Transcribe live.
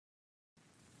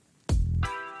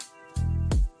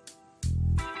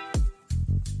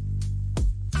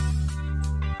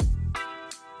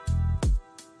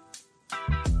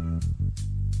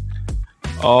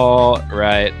All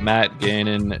right, Matt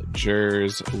Gannon,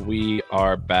 Jers, we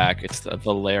are back. It's the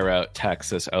Valero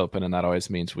Texas Open, and that always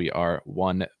means we are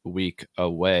 1 week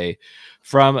away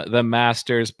from the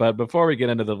Masters. But before we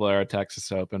get into the Valero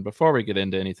Texas Open, before we get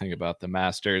into anything about the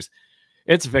Masters,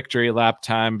 it's victory lap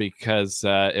time because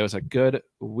it was a good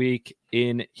week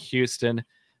in Houston.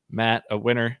 Matt, a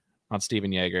winner on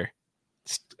Steven Jaeger.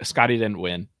 Scotty didn't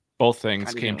win. Both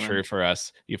things came true for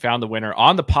us. You found the winner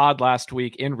on the pod last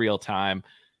week in real time.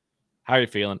 How are you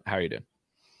feeling? How are you doing?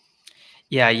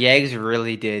 Yeah, Jaegs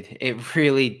really did. It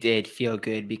really did feel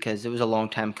good because it was a long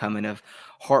time coming of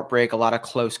heartbreak, a lot of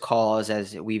close calls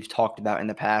as we've talked about in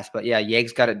the past. But yeah,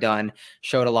 Jaegs got it done,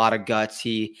 showed a lot of guts.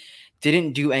 He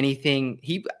didn't do anything.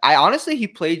 He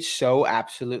played so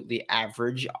absolutely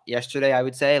average yesterday, I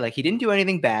would say. Like, he didn't do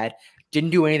anything bad, didn't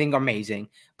do anything amazing,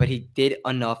 but he did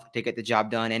enough to get the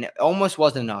job done. And it almost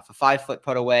wasn't enough. A 5-foot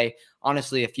putt away,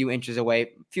 honestly, a few inches away, a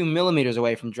few millimeters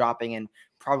away from dropping and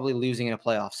probably losing in a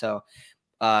playoff. So,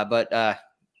 but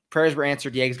prayers were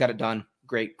answered. Jaegs got it done.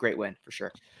 Great win for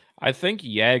sure. I think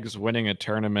Jaegs winning a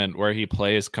tournament where he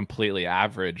plays completely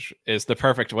average is the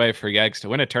perfect way for Jaegs to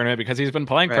win a tournament because he's been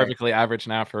playing perfectly average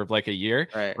now for like a year,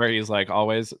 where he's like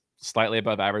always slightly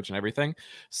above average and everything.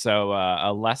 So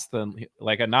a less than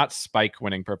like a not spike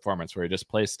winning performance where he just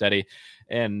plays steady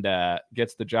and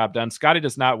gets the job done. Scotty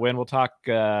does not win. We'll talk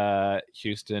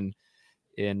Houston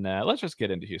in let's just get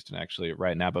into Houston actually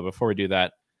right now. But before we do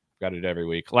that, got to do it every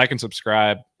week. Like and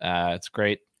subscribe. It's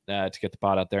great to get the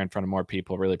pod out there in front of more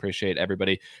people. Really appreciate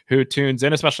everybody who tunes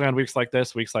in, especially on weeks like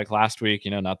this, weeks like last week.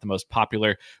 You know, not the most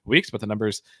popular weeks, but the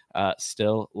numbers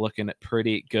still looking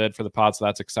pretty good for the pod. So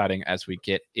that's exciting as we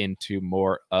get into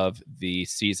more of the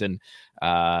season,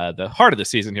 the heart of the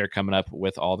season here coming up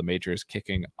with all the majors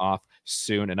kicking off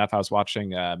soon enough. I was watching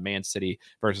Man City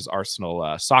versus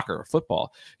Arsenal soccer or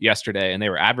football yesterday, and they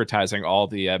were advertising all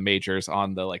the majors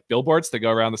on the like billboards that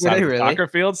go around the side of the soccer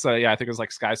field. So yeah, I think it was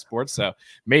like Sky Sports. So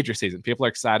major season. People are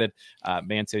excited.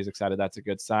 Man City's excited. That's a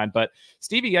good sign. But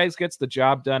Stevie Jaegs gets the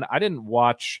job done. I didn't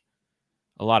watch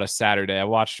a lot of Saturday. I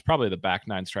watched probably the back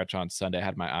nine stretch on Sunday. I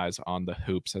had my eyes on the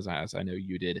hoops, as I know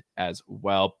you did as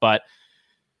well. But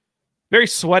very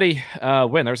sweaty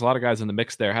win. There's a lot of guys in the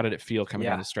mix there. How did it feel coming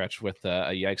down the stretch with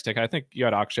a Jaegs ticket? I think you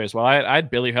had Akshay as well. I had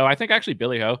Billy Ho. I think actually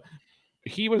Billy Ho,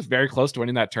 he was very close to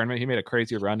winning that tournament. He made a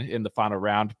crazy run in the final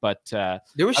round, but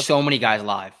there were so many guys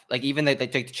live. Like, even they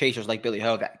take the chasers like Billy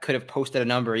Ho that could have posted a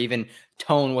number. Even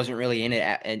Tone wasn't really in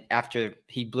it after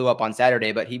he blew up on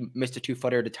Saturday, but he missed a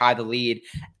 2-footer to tie the lead,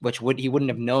 which he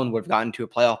wouldn't have known would have gotten to a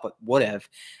playoff, but would have.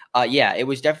 Yeah, it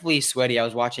was definitely sweaty. I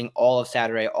was watching all of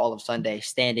Saturday, all of Sunday,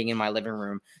 standing in my living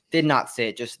room. Did not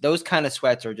sit. Just those kind of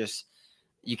sweats are just,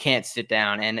 you can't sit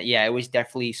down. And yeah, it was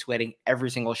definitely sweating every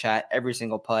single shot, every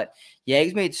single putt.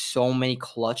 Jaegs made so many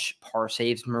clutch par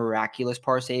saves, miraculous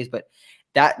par saves, but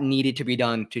that needed to be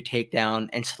done to take down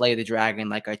and slay the dragon,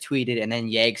 like I tweeted. And then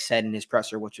Jaegs said in his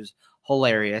presser, which was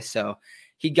hilarious. So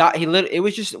it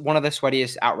was just one of the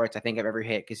sweatiest outrights I think I've ever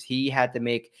hit, because he had to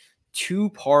make 2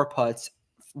 par putts.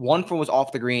 One was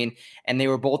off the green, and they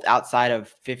were both outside of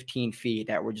 15 feet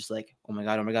that were just like, oh my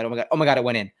God, oh my God, oh my God, oh my God, it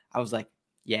went in. I was like,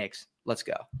 Jaegs, let's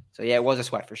go. So yeah, it was a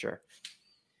sweat for sure.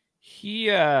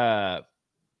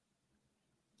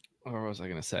 What was I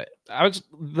going to say?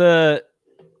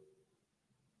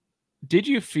 Did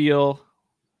you feel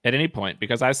at any point,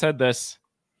 because I said this,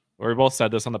 or we both said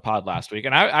this on the pod last week,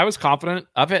 and I was confident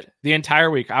of it the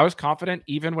entire week. I was confident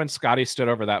even when Scotty stood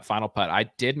over that final putt. I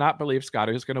did not believe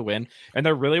Scotty was going to win, and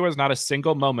there really was not a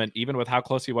single moment, even with how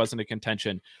close he was into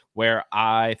contention, where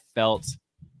I felt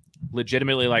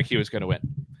legitimately like he was going to win.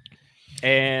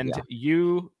 And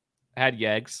you had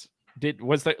Jaegs.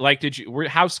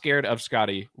 How scared of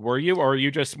Scotty were you, or are you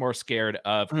just more scared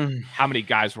of how many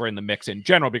guys were in the mix in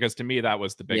general? Because to me, that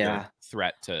was the bigger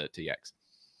threat to Jaegs.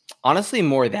 Honestly,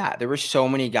 more that there were so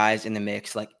many guys in the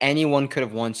mix. Like, anyone could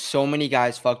have won. So many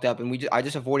guys fucked up, and I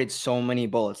just avoided so many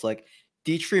bullets. Like,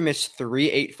 Deets missed 3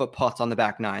 8-foot putts on the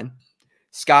back nine.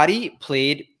 Scotty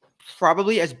played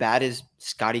probably as bad as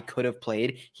Scotty could have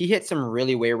played. He hit some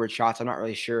really wayward shots. I'm not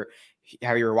really sure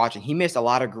how you were watching. He missed a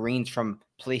lot of greens from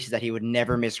places that he would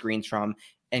never miss greens from,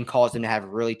 and caused him to have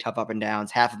really tough up and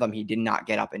downs. Half of them he did not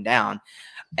get up and down.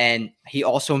 And he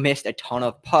also missed a ton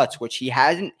of putts, which he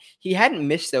hadn't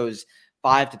missed those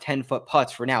 5 to 10 foot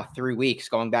putts for now 3 weeks,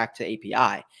 going back to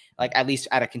API, like at least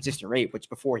at a consistent rate, which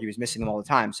before he was missing them all the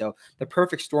time. So the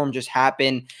perfect storm just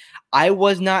happened. I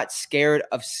was not scared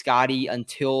of Scotty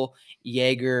until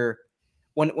Jaeger.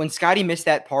 When Scotty missed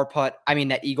that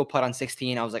that eagle putt on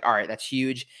 16, I was like, all right, that's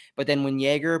huge. But then when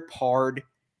Jaeger parred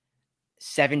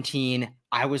 17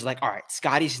 I was like, all right,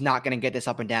 Scotty's not going to get this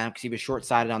up and down because he was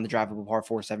short-sided on the drivable par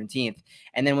 4 17th.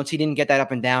 And then once he didn't get that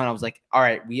up and down, I was like, all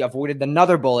right, we avoided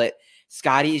another bullet.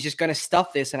 Scotty is just going to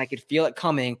stuff this, and I could feel it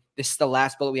coming. This is the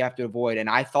last bullet we have to avoid. And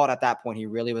I thought at that point he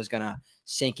really was going to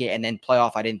sink it. And then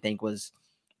playoff, I didn't think was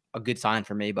a good sign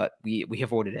for me, but we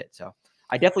avoided it. So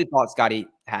I definitely thought Scotty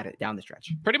had it down the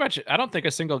stretch. Pretty much, I don't think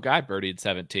a single guy birdied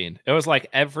 17. It was like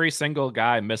every single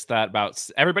guy missed that.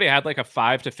 Everybody had like a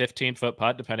 5 to 15 foot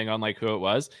putt, depending on like who it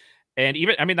was. And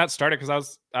even, I mean, that started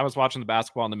because I was watching the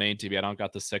basketball on the main TV. I don't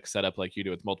got the 6 set up like you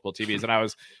do with multiple TVs. And I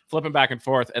was flipping back and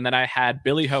forth. And then I had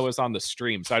Billy Ho was on the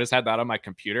stream. So I just had that on my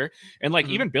computer. And like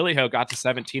even Billy Ho got to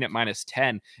 17 at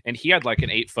 -10. And he had like an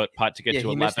 8-foot putt to get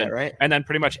to 11. That, right? And then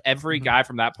pretty much every guy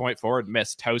from that point forward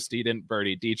missed. Tosti didn't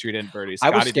birdie. Deets didn't birdie.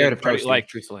 Scotty I was scared of birdie. Tosti, Like,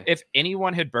 truthfully. If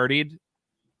anyone had birdied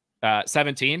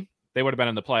 17, they would have been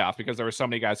in the playoff because there were so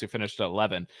many guys who finished at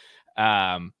 11.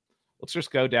 Let's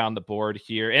just go down the board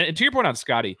here. And to your point on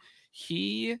Scotty,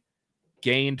 he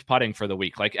gained putting for the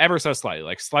week, like ever so slightly,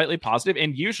 like slightly positive.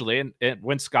 And usually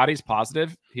when Scotty's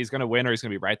positive, he's going to win or he's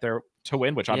going to be right there to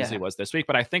win, which obviously was this week.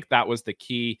 But I think that was the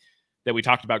key that we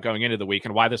talked about going into the week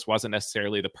and why this wasn't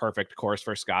necessarily the perfect course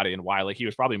for Scotty and why like he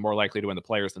was probably more likely to win the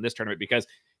Players than this tournament because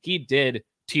he did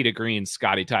tee to green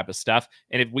Scotty type of stuff.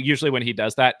 And usually when he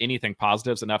does that, anything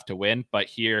positive is enough to win. But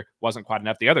here wasn't quite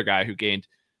enough. The other guy who gained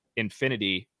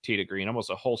infinity tee to green, almost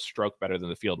a whole stroke better than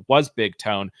the field, was Big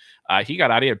Tone. He got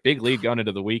out of here, big lead going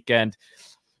into the weekend,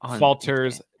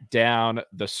 falters down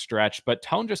the stretch, but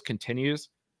Tone just continues.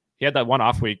 He had that one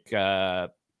off week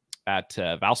at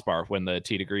Valspar when the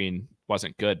tee to green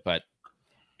wasn't good, but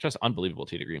just unbelievable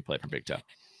tee to green play from Big Tone.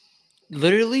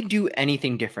 Literally do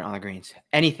anything different on the greens.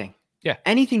 Anything. Yeah.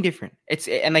 Anything different.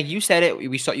 And like you said it,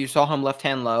 you saw him left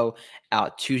hand low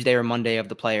out Tuesday or Monday of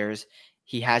the Players.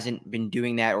 He hasn't been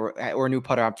doing that, or a new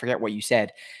putter. I forget what you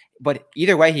said, but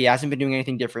either way, he hasn't been doing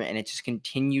anything different, and it just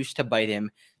continues to bite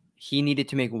him. He needed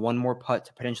to make one more putt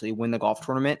to potentially win the golf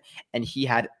tournament, and he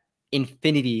had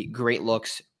infinity great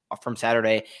looks from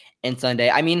Saturday and Sunday.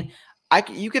 I mean,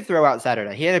 you could throw out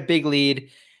Saturday. He had a big lead.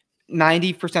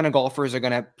 90% of golfers are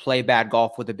going to play bad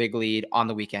golf with a big lead on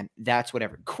the weekend. That's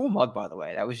whatever. Cool mug, by the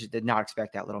way. Did not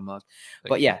expect that little mug.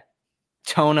 But yeah,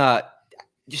 Tone,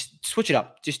 just switch it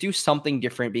up. Just do something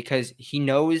different because he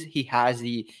knows he has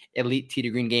the elite tee to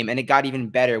green game, and it got even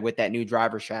better with that new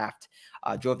driver shaft.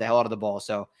 Drove the hell out of the ball.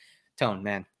 So, Tone,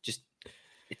 man, just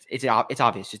it's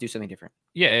obvious. Just do something different.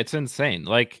 Yeah, it's insane.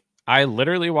 Like I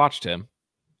literally watched him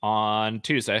on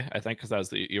Tuesday, I think,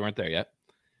 because you weren't there yet,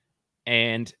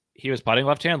 and he was putting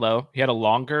left hand low. He had a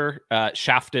longer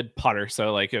shafted putter,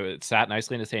 so like it sat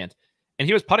nicely in his hand, and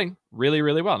he was putting really,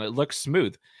 really well, and it looked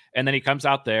smooth. And then he comes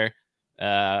out there.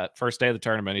 First day of the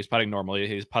tournament, he's putting normally.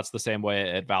 He putts the same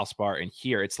way at Valspar, and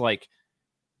here it's like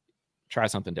try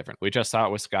something different. We just saw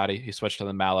it with Scotty. He switched to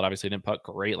the mallet. Obviously, didn't putt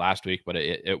great last week, but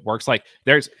it works. Like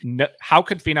there's no, how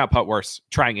could Finau putt worse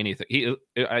trying anything?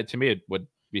 To me, it would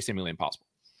be seemingly impossible.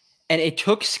 And it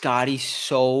took Scotty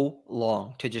so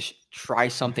long to just try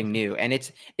something new. And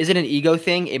is it an ego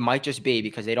thing? It might just be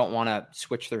because they don't want to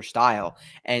switch their style.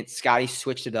 And Scotty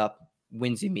switched it up,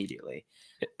 wins immediately.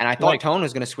 And I thought Tone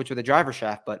was going to switch with a driver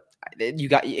shaft, but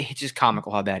it's just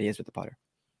comical how bad he is with the putter.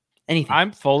 Anything.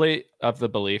 I'm fully of the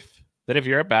belief that if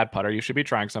you're a bad putter, you should be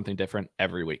trying something different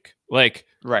every week. Like,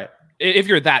 right. If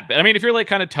you're that bad, I mean, if you're like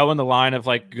kind of toeing the line of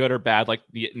like good or bad, like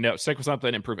no, stick with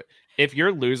something, improve it. If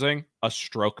you're losing a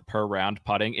stroke per round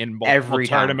putting in multiple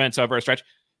tournaments over a stretch,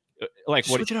 like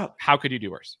switch it up. How could you do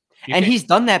worse? And he's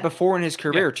done that before in his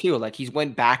career too. Like he's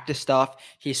went back to stuff,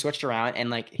 he switched around,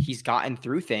 and like he's gotten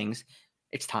through things.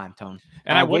 It's time, Tone.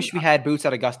 And I wish we had boots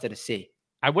at Augusta to see.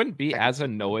 I wouldn't be as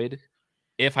annoyed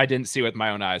if I didn't see with my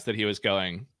own eyes that he was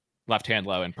going left hand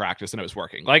low in practice and it was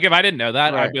working. Like if I didn't know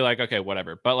that, I'd be like, okay,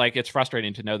 whatever. But like it's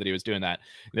frustrating to know that he was doing that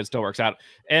and it still works out.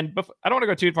 And I don't want to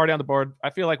go too far down the board. I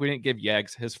feel like we didn't give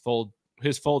Jaegs his full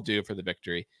due for the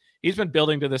victory. He's been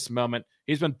building to this moment.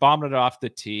 He's been bombing it off the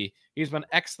tee. He's been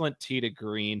excellent tee to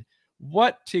green.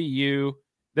 What to you?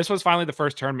 This was finally the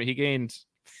first tournament. He gained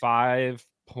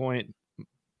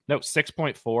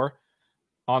 6.4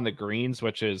 on the greens,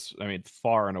 which is, I mean,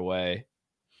 far and away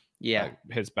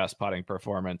his best putting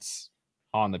performance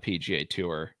on the PGA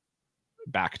Tour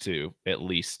back to at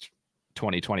least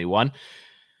 2021.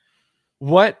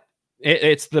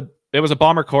 It was a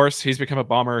bomber course. He's become a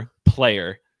bomber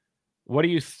player. What do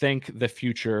you think the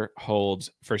future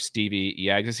holds for Stevie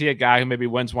Jaegs? Is he a guy who maybe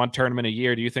wins one tournament a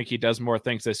year? Do you think he does more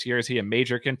things this year? Is he a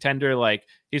major contender? Like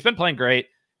he's been playing great.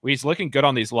 He's looking good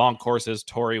on these long courses.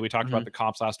 Torrey, we talked about the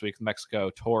comps last week, Mexico,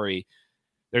 Torrey.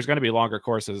 There's going to be longer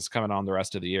courses coming on the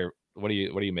rest of the year. What do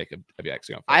you make of Jaegs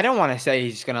going forward? I don't want to say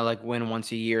he's gonna like win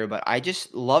once a year, but I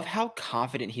just love how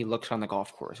confident he looks on the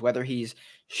golf course. Whether he's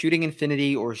shooting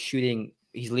infinity or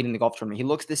he's leading the golf tournament. He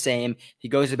looks the same. He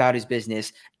goes about his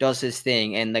business, does his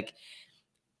thing, and like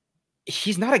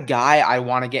he's not a guy I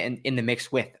want to get in the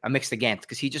mix against,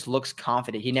 because he just looks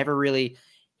confident. He never really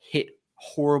hit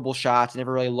horrible shots,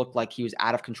 never really looked like he was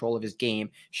out of control of his game.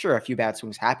 Sure, a few bad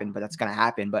swings happen, but that's going to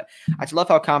happen. But I just love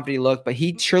how confident he looked. But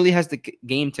he surely has the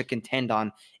game to contend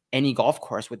on any golf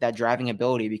course with that driving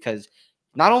ability, because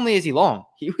not only is he long,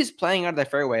 he was playing out of the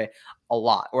fairway a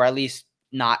lot, or at least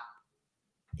not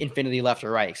infinity left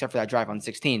or right, except for that drive on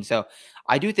 16. So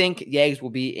I do think Jaegs will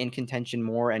be in contention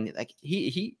more, and like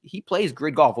he plays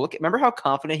grid golf. Remember how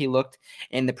confident he looked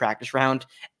in the practice round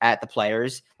at the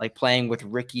Players, like playing with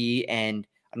Ricky and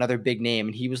another big name,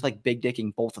 and he was like big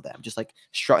dicking both of them, just like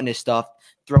strutting his stuff,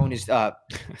 throwing his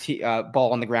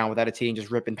ball on the ground without a tee and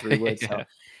just ripping through wood. Yeah. So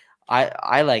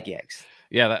I like Jaegs.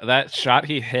 Yeah, that shot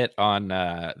he hit on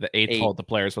the eighth hole at the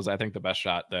Players was, I think, the best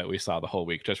shot that we saw the whole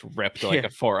week. Just ripped like a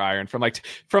 4-iron from like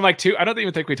two. I don't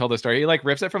even think we told the story. He like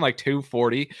rips it from like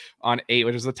 240 on 8,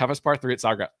 which is the toughest par 3 at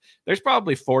Saga. There's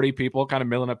probably 40 people kind of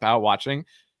milling about watching.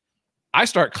 I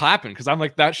start clapping because I'm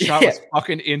like, that shot was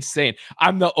fucking insane.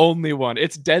 I'm the only one.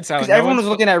 It's dead silent. Everyone was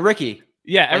looking at Ricky.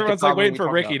 Yeah, everyone's like waiting for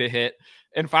Ricky to hit.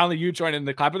 And finally you join in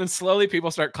the clap, and then slowly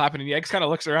people start clapping, and Jaegs kind of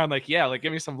looks around like, yeah, like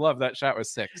give me some love. That shot was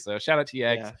sick. So shout out to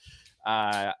Jaegs.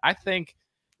 Yeah. I think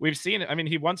we've seen it. I mean,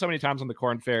 he won so many times on the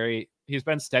Corn Ferry. He's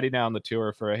been steady now on the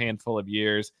tour for a handful of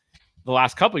years. The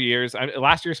last couple of years,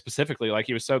 last year specifically, like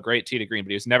he was so great tee to green,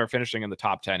 but he was never finishing in the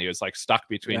top 10. He was like stuck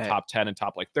between top 10 and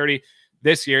top like 30.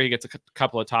 This year he gets a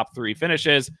couple of top 3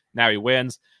 finishes. Now he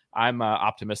wins. I'm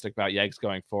optimistic about Jaegs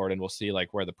going forward, and we'll see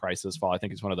like where the prices fall. I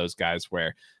think he's one of those guys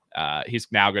where he's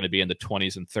now going to be in the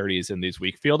 20s and 30s in these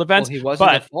weak field events. Well, he was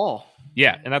in the fall.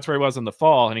 Yeah, and that's where he was in the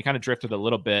fall, and he kind of drifted a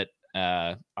little bit,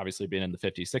 obviously being in the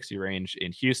 50, 60 range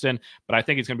in Houston. But I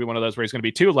think he's going to be one of those where he's going to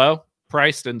be too low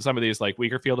priced in some of these like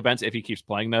weaker field events if he keeps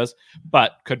playing those,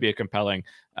 but could be a compelling,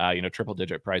 triple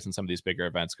digit price in some of these bigger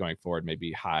events going forward,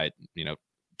 maybe high,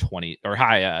 20 or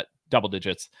high double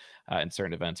digits in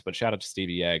certain events. But shout out to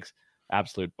Stevie Jaegs,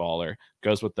 absolute baller,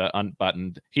 goes with the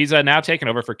unbuttoned. He's now taken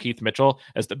over for Keith Mitchell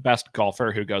as the best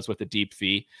golfer who goes with the deep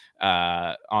fee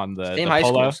on the high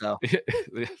polo. School,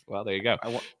 so. Well, there you go.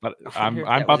 But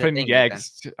I'm bumping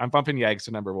Jaegs. I'm bumping Jaegs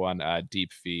to number 1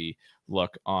 deep fee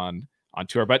look on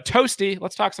tour. But Tosti,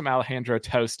 let's talk some Alejandro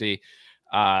Tosti.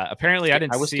 Apparently I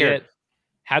didn't see it.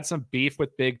 Had some beef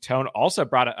with Big Tone, also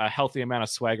brought a healthy amount of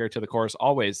swagger to the course,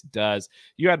 always does.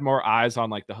 You had more eyes on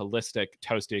like the holistic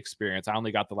Tosti experience. I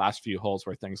only got the last few holes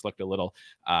where things looked a little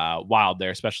wild there,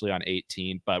 especially on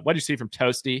 18. But what do you see from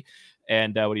Tosti,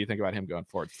 and what do you think about him going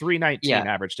forward? 319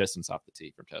 average distance off the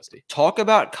tee from Tosti. Talk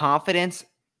about confidence.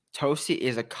 Tosti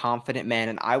is a confident man,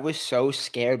 and I was so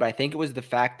scared, but I think it was the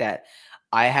fact that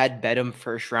I had bet him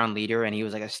first round leader, and he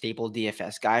was like a staple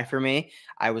DFS guy for me.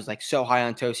 I was like so high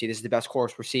on Tosti. This is the best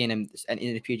course we're seeing him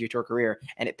in the PGA Tour career,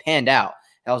 and it panned out.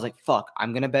 And I was like, fuck,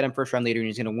 I'm going to bet him first round leader, and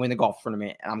he's going to win the golf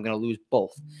tournament, and I'm going to lose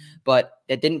both. But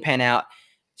it didn't pan out.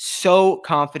 So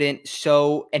confident.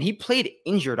 And he played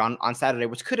injured on Saturday,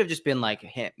 which could have just been like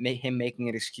him making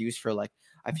an excuse for like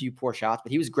a few poor shots,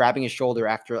 but he was grabbing his shoulder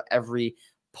after every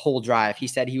pull drive. He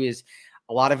said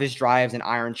a lot of his drives and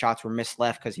iron shots were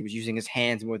misleft because he was using his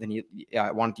hands more than he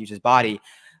wanted to use his body.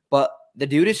 But the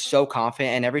dude is so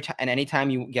confident, and anytime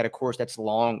you get a course that's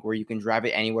long where you can drive it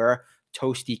anywhere,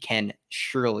 Tosti can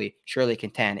surely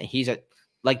contend. And he's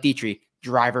like Dietrich,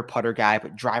 driver putter guy,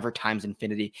 but driver times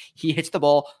infinity. He hits the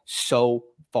ball so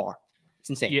far. It's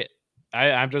insane. Yeah,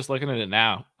 I'm just looking at it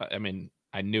now. I mean,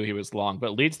 I knew he was long,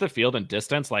 but leads the field in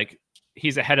distance. Like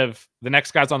he's ahead of the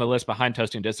next guys on the list behind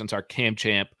Tosti in distance are Cam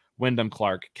Champ, Wyndham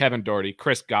Clark, Kevin Doherty,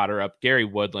 Chris Gotterup, Gary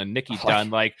Woodland, Nicky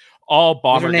Dunn, like all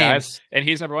bomber guys, and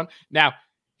he's number 1. Now,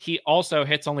 he also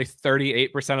hits only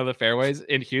 38% of the fairways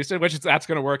in Houston, that's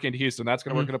going to work in Houston. That's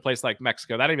going to work in a place like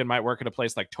Mexico. That even might work in a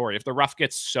place like Torrey. If the rough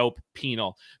gets so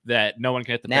penal that no one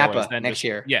can hit the fairways, then next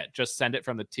year. Yeah, just send it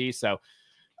from the tee. So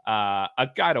a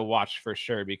guy to watch for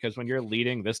sure, because when you're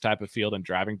leading this type of field and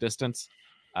driving distance,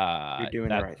 you're doing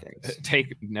the right things.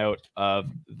 Take note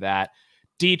of that.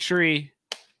 Dietrich,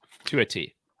 to a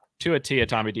T, a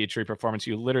Tommy Dietrich performance.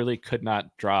 You literally could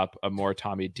not drop a more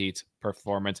Tommy Dietz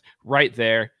performance right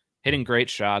there, hitting great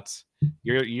shots.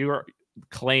 Your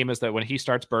claim is that when he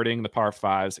starts birding the par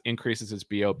 5s, increases his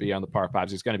BOB on the par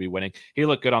 5s, he's going to be winning. He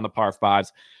looked good on the par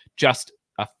 5s. Just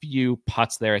a few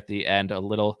putts there at the end, a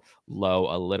little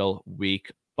low, a little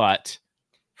weak, but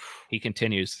he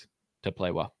continues to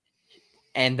play well.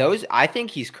 And those, I think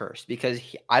he's cursed because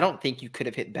I don't think you could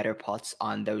have hit better putts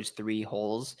on those 3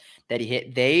 holes that he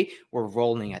hit. They were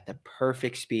rolling at the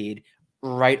perfect speed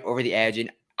right over the edge.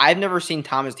 And I've never seen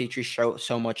Thomas Dietrich show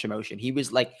so much emotion. He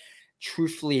was like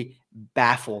truthfully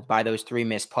baffled by those 3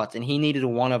 missed putts, and he needed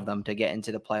one of them to get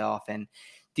into the playoff. And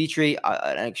Dietrich,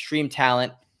 an extreme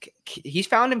talent, he's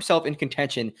found himself in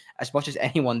contention as much as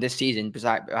anyone this season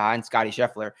behind Scotty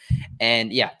Scheffler.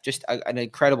 And yeah, just an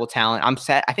incredible talent. I'm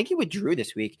sad. I think he withdrew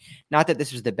this week. Not that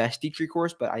this was the best Dietrich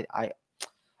course, but I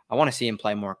want to see him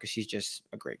play more because he's just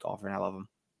a great golfer and I love him.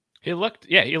 He looked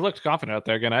confident out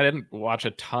there. Again, I didn't watch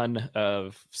a ton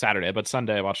of Saturday, but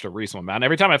Sunday I watched a recent amount.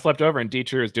 Every time I flipped over and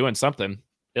Dietrich was doing something,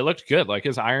 it looked good. Like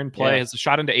his iron play, his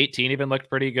shot into 18 even looked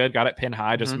pretty good. Got it pin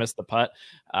high, just missed the putt.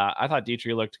 I thought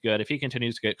Dietrich looked good. If he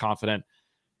continues to get confident,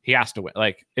 he has to win.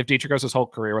 Like if Dietrich goes his whole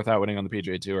career without winning on the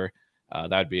PGA Tour,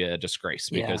 that would be a disgrace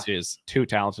because he's too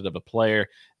talented of a player.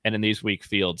 And in these weak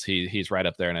fields, he's right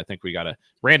up there. And I think we got a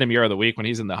random year of the week when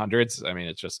he's in the hundreds. I mean,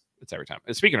 it's every time.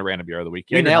 Speaking of random year of the week,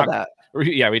 you nailed that.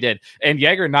 Yeah, we did. And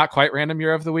Jaeger, not quite random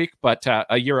year of the week, but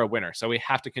a Euro winner. So we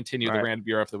have to continue the random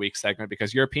year of the week segment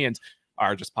because Europeans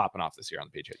are just popping off this year on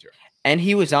the PGA Tour. And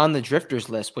he was on the drifters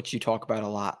list, which you talk about a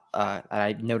lot.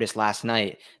 I noticed last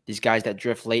night, these guys that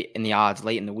drift late in the odds,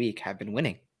 late in the week, have been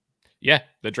winning. Yeah,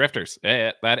 the drifters.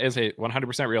 That is a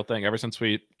 100% real thing. Ever since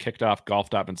we kicked off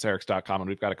golf.benserix.com, and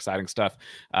we've got exciting stuff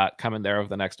coming there over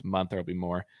the next month. There will be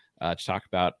more to talk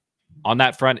about on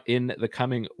that front in the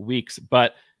coming weeks.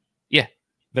 But yeah,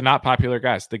 the not popular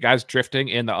guys, the guys drifting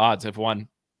in the odds have won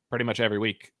pretty much every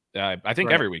week. I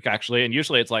think every week, actually. And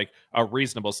usually it's like a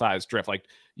reasonable size drift. Like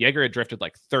Jaeger had drifted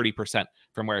like 30%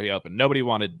 from where he opened. Nobody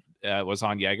was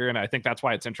on Jaeger. And I think that's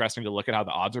why it's interesting to look at how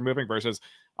the odds are moving versus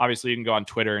obviously you can go on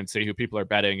Twitter and see who people are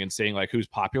betting and seeing like who's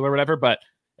popular or whatever. But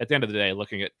at the end of the day,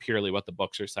 looking at purely what the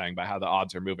books are saying by how the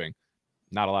odds are moving,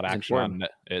 not a lot of action on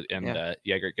it. And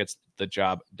Jaeger gets the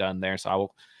job done there.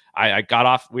 So I got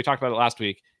off. We talked about it last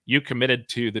week. You committed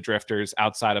to the drifters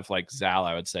outside of like Zal.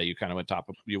 I would say you kind of went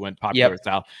popular with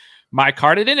Zal. My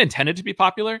card, it didn't intended to be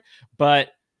popular, but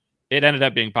it ended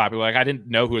up being popular. Like I didn't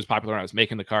know who was popular when I was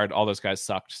making the card. All those guys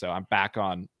sucked. So I'm back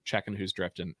on checking who's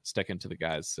drifting, sticking to the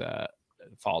guys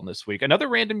falling this week. Another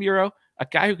random Euro, a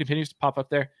guy who continues to pop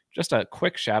up there. Just a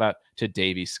quick shout out to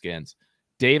Davey Skins.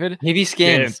 David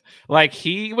Skins. Like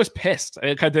he was pissed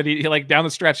because he like down the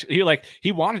stretch.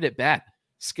 He wanted it bad.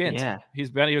 Skins. Yeah. He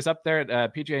was up there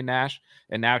at PGA Nash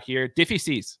and now here. Diffie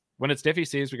C's. When it's Diffie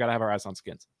C's, we got to have our eyes on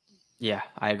Skins. Yeah,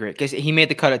 I agree. Because he made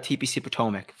the cut at TPC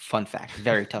Potomac. Fun fact.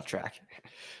 Very tough track.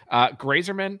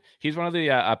 Grazerman, he's one of the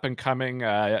up-and-coming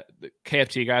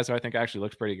KFT guys who I think actually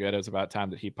looks pretty good. It was about time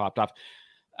that he popped off.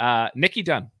 Nicky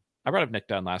Dunn. I brought up Nick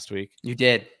Dunn last week. You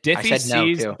did. Diffie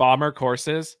C's bomber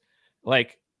courses.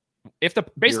 Like, if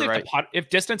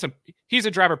distance, he's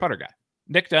a driver-putter guy.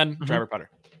 Nick Dunn, driver-putter.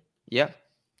 Yep.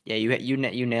 Yeah, you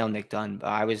nailed Nick Dunn. But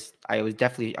I was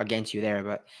definitely against you there,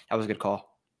 but that was a good call.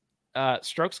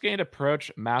 Strokes gained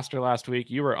approach master last week.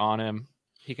 You were on him.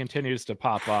 He continues to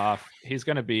pop off. He's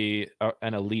going to be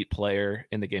an elite player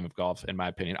in the game of golf, in my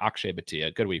opinion. Akshay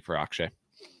Bhatia. Good week for Akshay.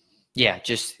 Yeah,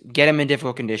 just get him in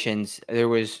difficult conditions. There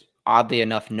was, oddly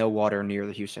enough, no water near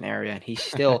the Houston area, and he's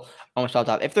still almost on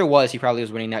top. If there was, he probably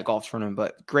was winning that golf tournament,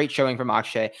 but great showing from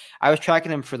Akshay. I was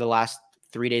tracking him for the last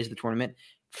 3 days of the tournament.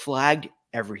 Flagged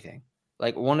everything.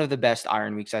 Like one of the best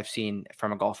iron weeks I've seen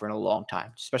from a golfer in a long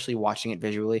time, especially watching it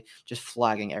visually, just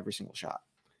flagging every single shot.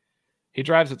 He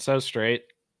drives it so straight.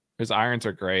 His irons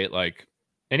are great. Like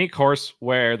any course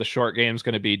where the short game is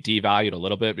going to be devalued a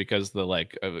little bit because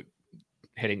the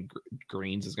hitting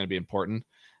greens is going to be important.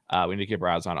 We need to keep our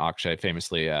eyes on Akshay.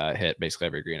 Famously hit basically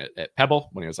every green at Pebble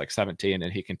when he was like 17,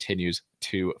 and he continues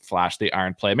to flash the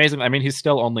iron play. Amazing. I mean, he's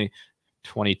still only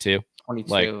 22.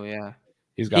 22, yeah.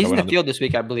 He's in the field this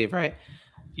week, I believe, right?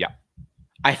 Yeah.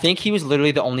 I think he was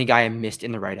literally the only guy I missed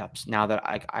in the write-ups. Now that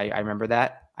I remember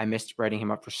that. I missed writing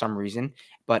him up for some reason.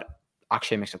 But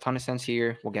Akshay makes a ton of sense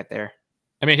here. We'll get there.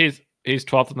 I mean, he's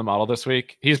 12th in the model this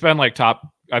week. He's been like top.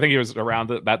 I think he was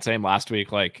around that same last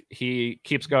week. Like he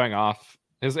keeps going off.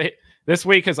 This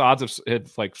week his odds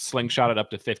have like slingshotted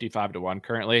up to 55-1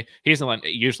 currently. He's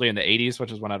usually in the 80s,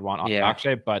 which is when I'd want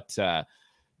Akshay. But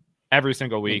every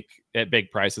single week at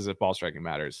big prices, if ball striking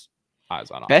matters, eyes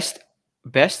on Akshay.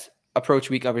 Best approach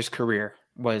week of his career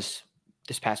was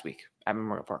this past week at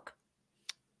Memorial Park.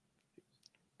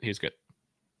 He's good.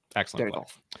 Excellent.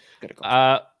 Good at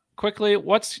golf. Quickly,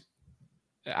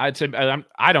 I'd say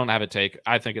I don't have a take.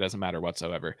 I think it doesn't matter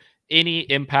whatsoever. Any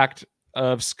impact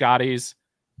of Scotty's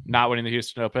not winning the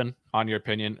Houston Open on your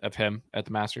opinion of him at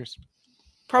the Masters?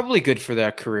 Probably good for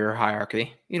the career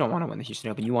hierarchy. You don't want to win the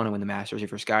Houston Open. You want to win the Masters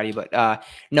if you're Scotty. But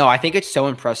no, I think it's so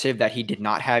impressive that he did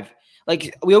not have –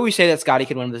 like we always say that Scotty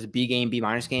could win this B game, B-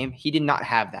 game. He did not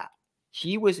have that.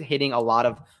 He was hitting a lot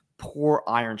of poor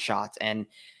iron shots. And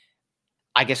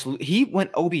I guess he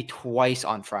went OB twice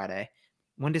on Friday.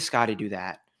 When did Scotty do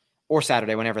that? Or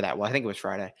Saturday, whenever that was. I think it was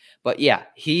Friday. But yeah,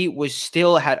 he was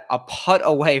still had a putt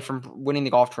away from winning the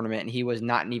golf tournament, and he was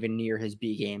not even near his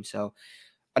B game. So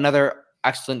another –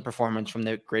 excellent performance from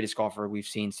the greatest golfer we've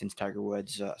seen since Tiger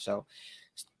Woods. So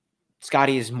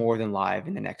Scotty is more than live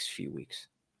in the next few weeks.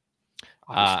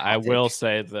 I will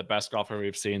say the best golfer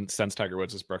we've seen since Tiger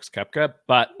Woods is Brooks Koepka,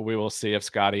 but we will see if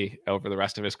Scotty over the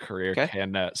rest of his career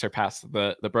can surpass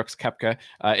the Brooks Koepka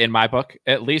in my book,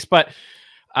 at least. But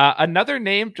another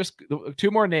name, just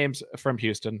two more names from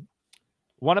Houston.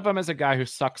 One of them is a guy who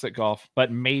sucks at golf,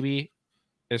 but maybe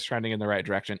is trending in the right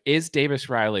direction. Is Davis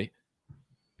Riley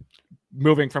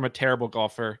moving from a terrible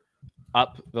golfer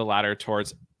up the ladder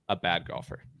towards a bad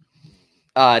golfer?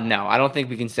 No, I don't think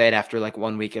we can say it after like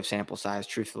 1 week of sample size,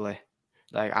 truthfully.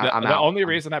 Like the only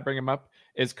reason I bring him up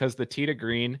is because the tee to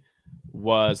green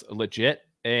was legit.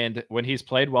 And when he's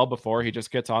played well before, he just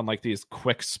gets on like these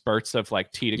quick spurts of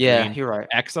like tee to green you're right.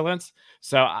 excellence.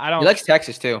 So I don't. He likes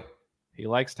Texas too. He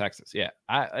likes Texas. Yeah.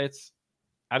 I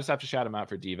just have to shout him out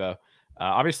for Devo.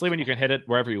 Obviously, when you can hit it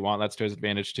wherever you want, that's to his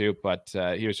advantage too. But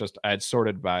he was just, I had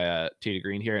sorted by tee to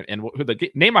green here. And who the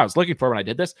name I was looking for when I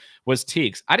did this was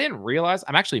Teagues. I didn't realize,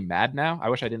 I'm actually mad now. I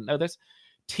wish I didn't know this.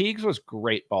 Teagues was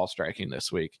great ball striking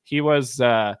this week. He was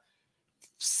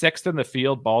sixth in the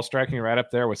field ball striking, right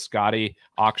up there with Scotty,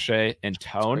 Akshay, and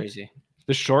Tone. That's crazy.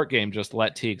 The short game just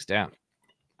let Teagues down.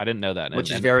 I didn't know that.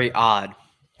 Which is very odd.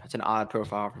 That's an odd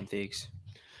profile from Teagues.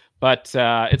 But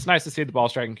it's nice to see the ball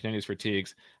striking continues for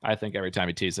Teagues. I think every time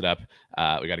he tees it up,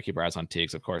 we got to keep our eyes on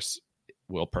Teagues. Of course,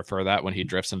 we'll prefer that when he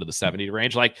drifts into the 70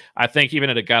 range. Like, I think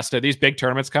even at Augusta, these big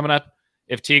tournaments coming up,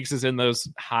 if Teagues is in those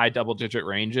high double-digit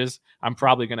ranges, I'm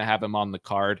probably going to have him on the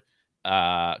card.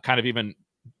 I don't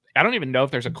even know if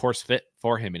there's a course fit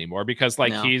for him anymore because,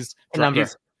 like, he's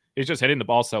just hitting the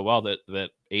ball so well that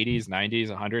 80s, 90s,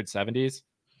 100s, 70s.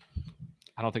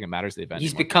 I don't think it matters the event.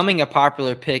 He's becoming a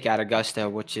popular pick at Augusta,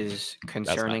 which is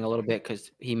concerning a little bit because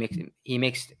he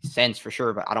makes sense for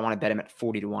sure, but I don't want to bet him at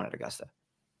 40-1 at Augusta.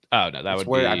 Oh no, that's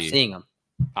where I'm seeing him.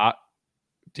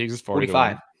 Teagues is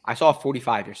 45. I saw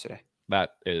 45 yesterday.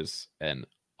 That is an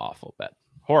awful bet.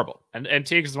 Horrible. And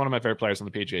Teagues is one of my favorite players on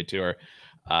the PGA Tour.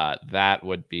 That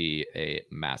would be a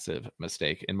massive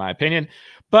mistake in my opinion.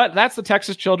 But that's the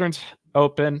Texas Children's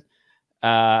Open.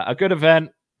 A good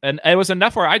event. And it was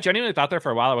enough where I genuinely thought there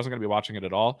for a while I wasn't going to be watching it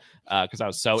at all because I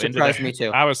was so into it. Me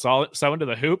too. I was so into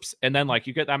the hoops. And then, like,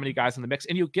 you get that many guys in the mix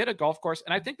and you get a golf course.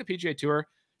 And I think the PGA Tour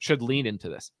should lean into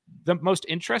this. The most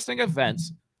interesting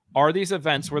events are these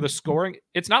events where the scoring,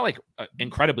 it's not like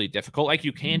incredibly difficult. Like,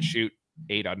 you can shoot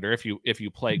 8 under if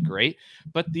you play great.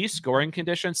 But these scoring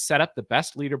conditions set up the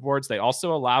best leaderboards. They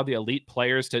also allow the elite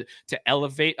players to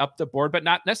elevate up the board, but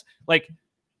not necessarily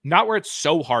not where it's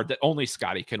so hard that only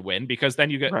Scotty can win, because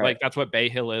then you get like, that's what Bay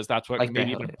Hill is. That's what like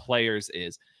maybe even Players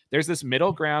is. There's this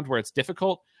middle ground where it's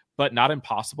difficult, but not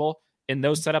impossible. And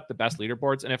those set up the best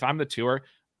leaderboards. And if I'm the tour,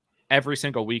 every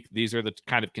single week, these are the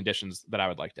kind of conditions that I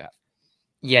would like to have.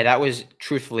 Yeah, that was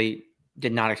truthfully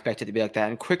did not expect it to be like that.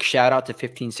 And quick shout out to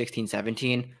 15, 16,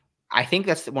 17. I think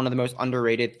that's one of the most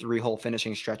underrated 3-hole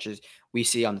finishing stretches we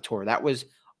see on the tour. That was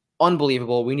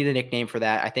unbelievable. We need a nickname for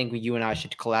that. I think you and I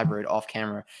should collaborate off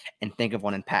camera and think of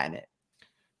one and patent it.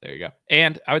 There you go.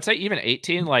 And I would say even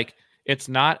 18, like, it's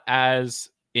not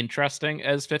as interesting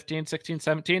as 15, 16,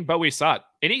 17, but we saw it.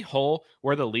 Any hole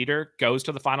where the leader goes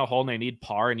to the final hole and they need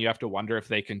par and you have to wonder if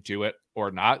they can do it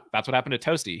or not. That's what happened to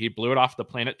Tosti. He blew it off the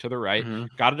planet to the right,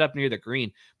 got it up near the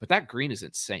green, but that green is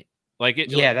insane. Like,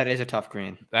 that is a tough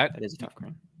green. That is a tough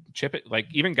green. Chip it, like,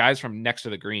 even guys from next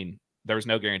to the green, there was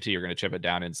no guarantee you're going to chip it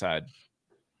down inside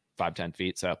 5-10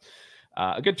 feet. So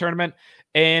a good tournament.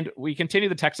 And we continue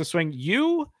the Texas swing.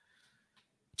 You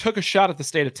took a shot at the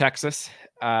state of Texas.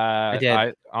 I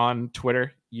did. On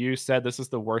Twitter. You said this is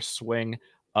the worst swing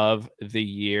of the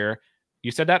year.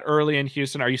 You said that early in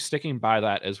Houston. Are you sticking by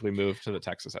that as we move to the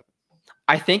Texas Open?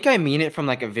 I think I mean it from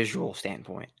like a visual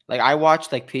standpoint. Like, I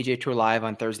watched like PGA Tour Live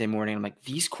on Thursday morning. I'm like,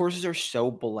 these courses are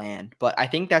so bland. But I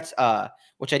think that's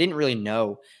which I didn't really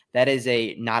know. That is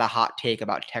not a hot take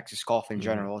about Texas golf in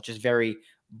general. It's just very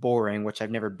boring, which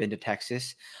I've never been to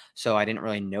Texas, so I didn't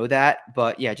really know that.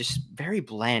 But yeah, just very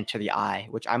bland to the eye,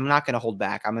 which I'm not going to hold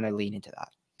back. I'm going to lean into that.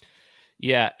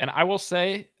 Yeah, and I will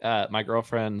say my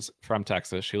girlfriend's from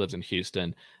Texas. She lives in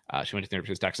Houston. She went to the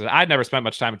University of Texas. I'd never spent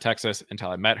much time in Texas until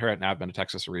I met her. Now I've been to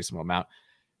Texas a reasonable amount.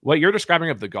 what you're describing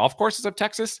of the golf courses of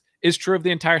Texas is true of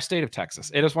the entire state of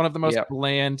Texas. It is one of the most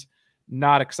bland,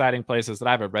 not exciting places that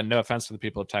I've ever been. No offense to the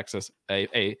people of Texas.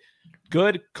 A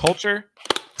good culture,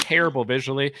 terrible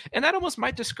visually. And that almost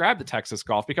might describe the Texas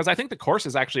golf, because I think the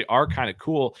courses actually are kind of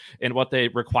cool in what they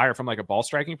require from like a ball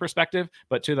striking perspective,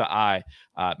 but to the eye,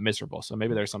 miserable. So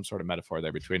maybe there's some sort of metaphor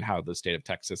there between how the state of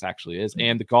Texas actually is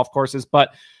and the golf courses.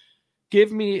 But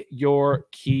give me your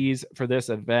keys for this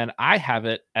event. I have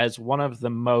it as one of the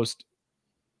most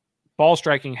ball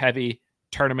striking heavy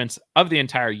tournaments of the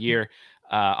entire year.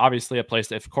 Obviously a place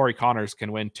that if Corey Connors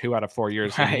can win 2 out of 4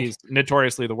 years, and he's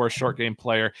notoriously the worst short game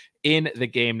player in the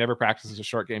game, never practices a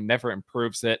short game, never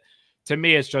improves it. To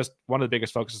me, it's just one of the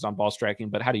biggest focuses on ball striking.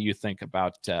 But how do you think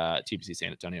about TPC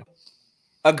San Antonio?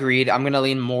 Agreed. I'm going to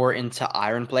lean more into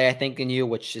iron play, I think, than you,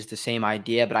 which is the same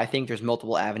idea. But I think there's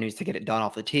multiple avenues to get it done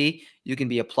off the tee. You can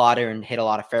be a plotter and hit a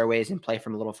lot of fairways and play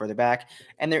from a little further back.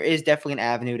 And there is definitely an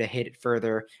avenue to hit it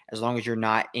further. As long as you're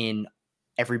not in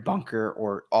every bunker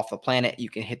or off the planet, you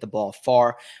can hit the ball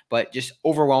far. But just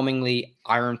overwhelmingly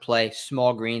iron play,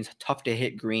 small greens, tough to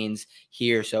hit greens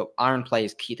here. So iron play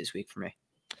is key this week for me.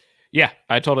 Yeah,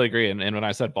 I totally agree. And when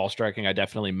I said ball striking, I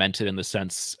definitely meant it in the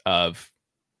sense of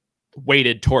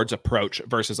weighted towards approach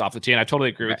versus off the tee. And I totally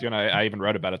agree with you. And I even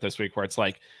wrote about it this week, where it's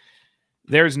like,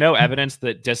 there's no evidence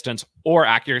that distance or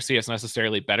accuracy is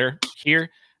necessarily better here.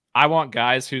 I want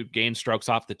guys who gain strokes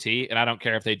off the tee, and I don't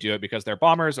care if they do it because they're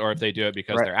bombers or if they do it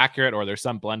because they're accurate or there's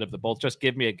some blend of the both. Just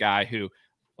give me a guy who,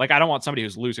 like, I don't want somebody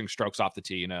who's losing strokes off the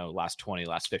tee, you know, last 20,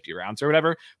 last 50 rounds or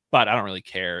whatever, but I don't really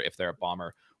care if they're a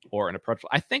bomber or an approach.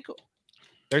 I think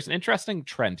there's an interesting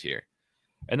trend here.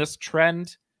 And this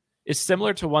trend is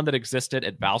similar to one that existed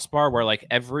at Valspar, where like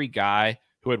every guy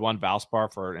who had won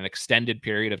Valspar for an extended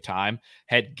period of time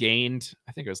had gained,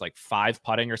 I think it was like 5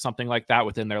 putting or something like that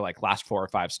within their like last 4 or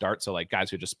 5 starts. So like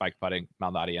guys who just spiked putting,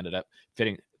 Malnati ended up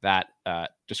fitting that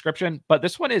description. But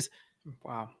this one is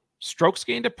strokes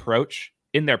gained approach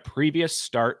in their previous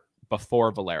start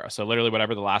before Valero. So literally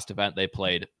whatever the last event they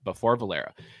played before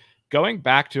Valero. Going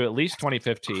back to at least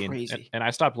 2015, and I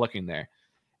stopped looking there,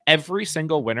 every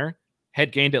single winner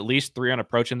had gained at least 3 on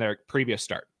approach in their previous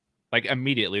start. Like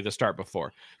immediately the start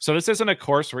before. So this isn't a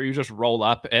course where you just roll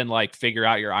up and like figure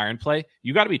out your iron play.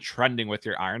 You got to be trending with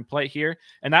your iron play here.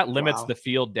 And that limits the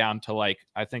field down to like,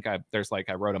 I think I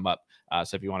wrote them up.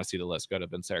 So if you want to see the list, go to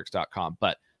vincerix.com.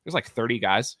 But there's like 30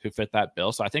 guys who fit that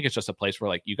bill. So I think it's just a place where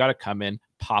like you got to come in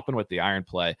popping with the iron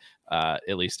play.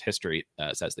 At least history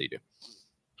says that you do.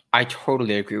 I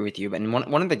totally agree with you. And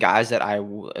one of the guys that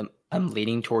I'm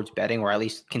leaning towards betting, or at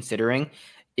least considering,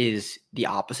 is the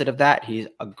opposite of that. He's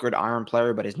a good iron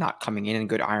player, but is not coming in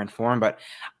good iron form. But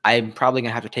I'm probably going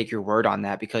to have to take your word on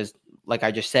that, because like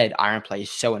I just said, iron play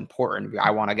is so important. I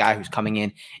want a guy who's coming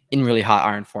in really hot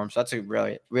iron form. So that's a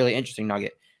really, really interesting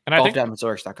nugget. And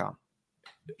golf.vincerix.com.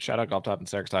 Shout out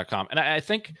golf.vincerix.com. And I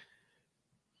think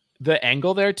the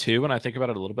angle there too, when I think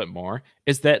about it a little bit more,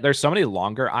 is that there's so many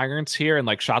longer irons here and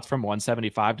like shots from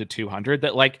 175 to 200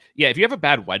 that like, yeah, if you have a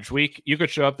bad wedge week, you could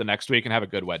show up the next week and have a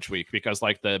good wedge week, because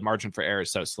like the margin for error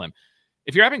is so slim.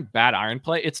 If you're having bad iron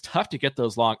play, it's tough to get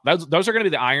those long. Those are going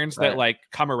to be the irons that like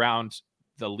come around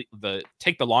the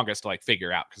take the longest to like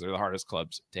figure out, because they're the hardest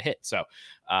clubs to hit. So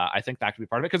I think that could be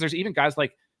part of it, because there's even guys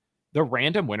like the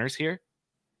random winners here,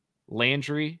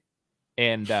 Landry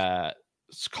and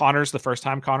Connors, the first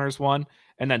time Connors won,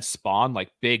 and then Spawn, like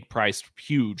big priced,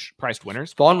 huge priced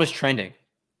winners. Spawn was trending.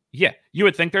 Yeah. You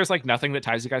would think there's like nothing that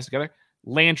ties you guys together.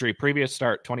 Landry, previous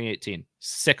start, 2018,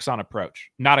 6 on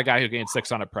approach. Not a guy who gained 6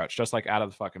 on approach, just like out of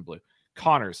the fucking blue.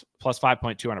 Connors, plus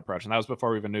 5.2 on approach. And that was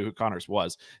before we even knew who Connors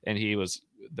was. And he was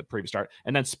the previous start.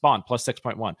 And then Spawn, plus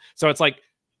 6.1. So it's like,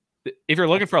 if you're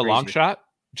looking for a long shot,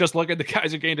 just look at the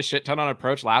guys who gained a shit ton on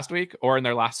approach last week or in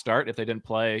their last start if they didn't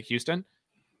play Houston.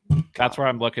 That's where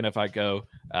I'm looking if I go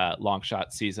long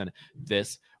shot season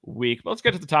this week. But let's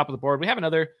get to the top of the board. We have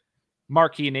another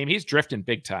marquee name. He's drifting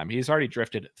big time. He's already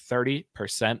drifted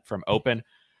 30% from open.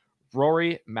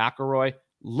 Rory McIlroy.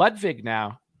 Ludvig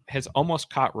now has almost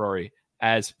caught Rory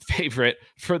as favorite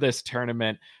for this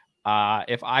tournament.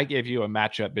 If I give you a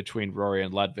matchup between Rory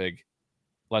and Ludvig,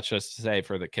 let's just say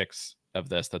for the kicks of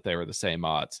this that they were the same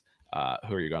odds.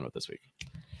 Who are you going with this week?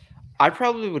 I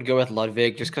probably would go with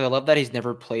Ludvig, just because I love that he's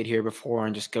never played here before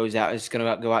and just goes out. Is going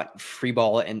to go out and free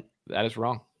ball it. And that is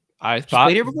wrong. I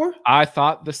played here before. I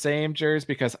thought the same, Jers,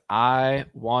 because I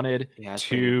wanted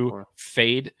to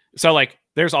fade. So like,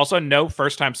 there's also no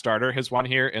first time starter has won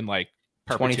here in like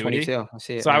perpetuity. 2022. I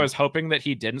see it. So I was hoping that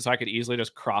he didn't, so I could easily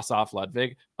just cross off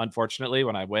Ludvig. Unfortunately,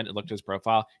 when I went and looked at his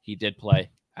profile, he did play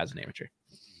as an amateur.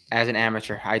 as an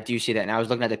amateur. I do see that. And I was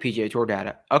looking at the PGA Tour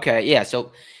data. Okay, yeah.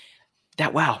 So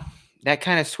that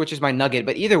kind of switches my nugget.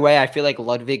 But either way, I feel like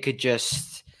Ludvig could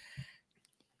just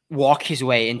walk his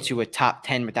way into a top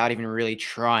 10 without even really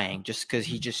trying, just because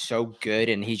he's just so good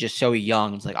and he's just so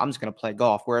young. It's like, I'm just going to play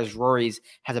golf. Whereas Rory's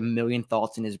has a million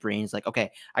thoughts in his brain. He's like,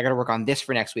 okay, I got to work on this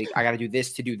for next week. I got to do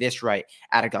this right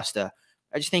at Augusta.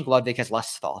 I just think Ludvig has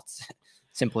less thoughts,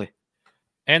 simply.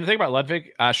 And the thing about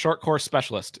Ludvig, short course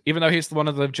specialist. Even though he's one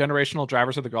of the generational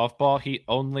drivers of the golf ball, he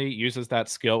only uses that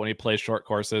skill when he plays short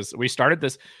courses.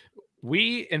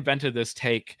 We invented this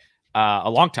take a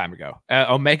long time ago.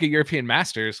 Omega European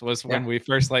Masters was when we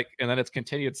first and then it's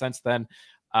continued since then.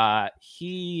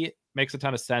 He makes a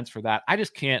ton of sense for that. I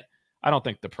don't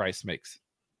think the price makes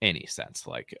any sense.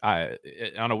 Like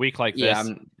on a week like this,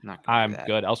 I'm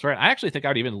good elsewhere. I actually think I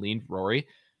would even lean Rory,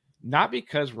 not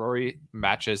because Rory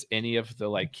matches any of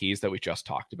the keys that we just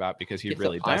talked about, because he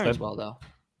really does as well though.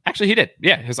 Actually, he did.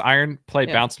 Yeah, his iron play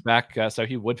bounced back, so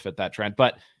he would fit that trend.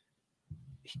 But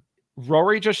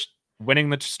Rory just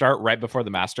winning the start right before the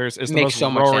Masters is the most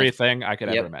Rory thing I could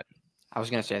ever imagine. I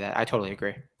was going to say that. I totally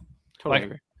agree. Totally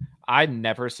agree. I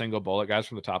never single bullet guys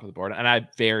from the top of the board, and I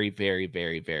very, very,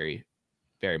 very, very,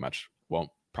 very much won't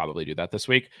probably do that this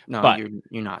week. No, but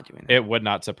you're not doing that. It would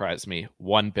not surprise me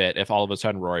one bit if all of a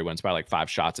sudden Rory wins by 5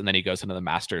 shots, and then he goes into the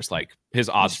Masters, his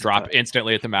odds drop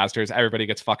instantly at the Masters. Everybody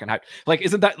gets fucking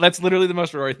hyped. That's literally the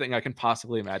most Rory thing I can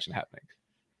possibly imagine happening.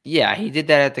 Yeah, he did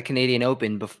that at the Canadian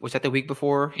Open. Was that the week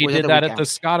before? He did that at the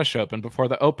Scottish Open before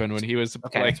the Open when he was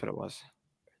that's what it was.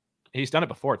 He's done it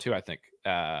before too, I think.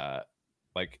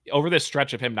 Over this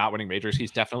stretch of him not winning majors, he's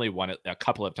definitely won it a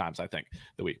couple of times, I think,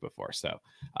 the week before. So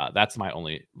that's my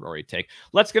only Rory take.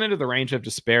 Let's get into the range of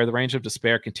despair. The range of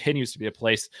despair continues to be a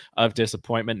place of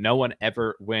disappointment. No one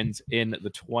ever wins in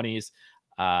the 20s.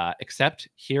 Except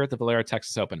here at the Valero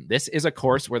Texas Open. This is a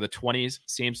course where the 20s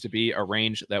seems to be a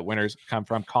range that winners come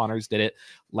from. Connors did it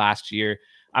last year.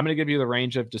 I'm going to give you the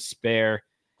range of despair,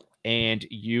 and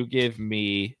you give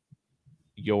me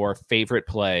your favorite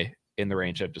play in the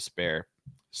range of despair.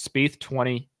 Spieth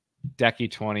 20,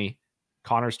 Decky 20,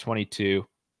 Connors 22,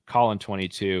 Colin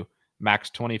 22,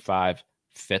 Max 25,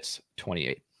 Fitz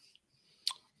 28.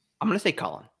 I'm going to say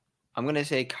Colin. I'm going to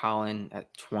say Colin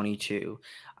at 22.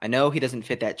 I know he doesn't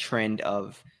fit that trend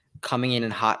of coming in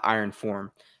hot iron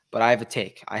form, but I have a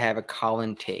take. I have a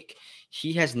Colin take.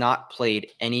 He has not played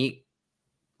any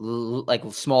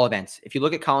small events. If you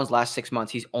look at Colin's last 6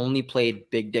 months, he's only played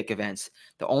big dick events.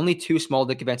 The only 2 small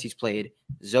dick events he's played,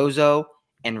 Zozo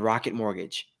and Rocket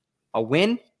Mortgage. A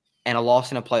win and a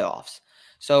loss in the playoffs.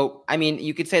 So, I mean,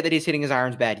 you could say that he's hitting his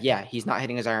irons bad. Yeah, he's not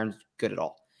hitting his irons good at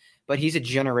all. But he's a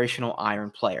generational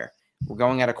iron player. We're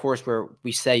going at a course where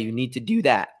we say you need to do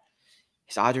that.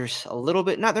 His odds are a little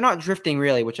bit, they're not drifting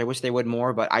really, which I wish they would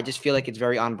more, but I just feel like it's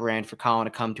very on brand for Colin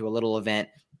to come to a little event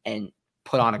and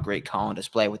put on a great Colin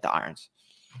display with the irons.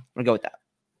 I'm going to go with that.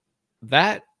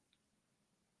 That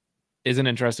is an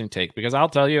interesting take, because I'll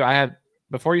tell you,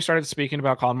 before you started speaking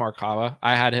about Colin Morikawa,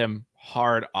 I had him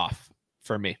hard off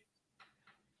for me.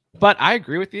 But I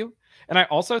agree with you. And I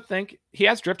also think he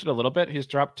has drifted a little bit. He's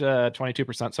dropped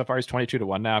 22% so far. He's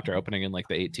 22-1 now after opening in the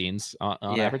 18s on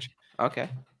average. Okay.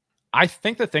 I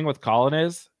think the thing with Colin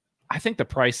is, I think the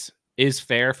price is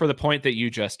fair for the point that you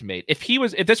just made. If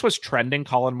this was trending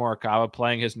Colin Morikawa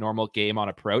playing his normal game on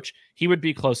approach, he would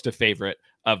be close to favorite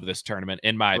of this tournament,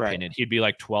 in my opinion. He'd be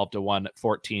 12-1,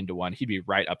 14-1. He'd be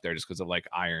right up there just because of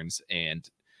irons. And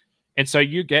so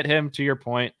you get him, to your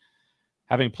point,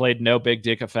 having played no big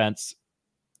dick offense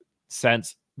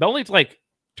since the only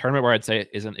tournament where I'd say it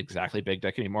isn't exactly big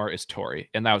deck anymore is Torrey,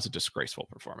 and that was a disgraceful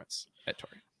performance at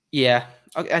Torrey. Yeah,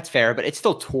 okay, that's fair, but it's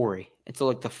still Torrey. It's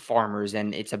still the Farmers,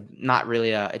 and it's a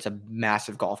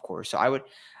massive golf course. So I would,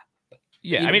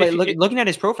 looking at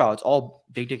his profile, it's all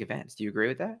big dick events. Do you agree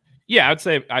with that? Yeah, I'd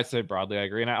say broadly I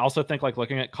agree, and I also think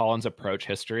looking at Colin's approach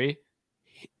history,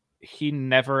 he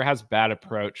never has bad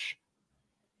approach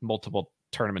multiple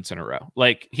tournaments in a row.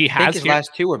 He has his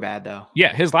last 2 were bad though.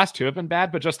 Yeah, his last 2 have been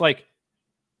bad, but just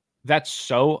that's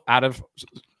so out of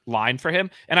line for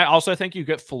him. And I also think you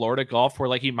get Florida golf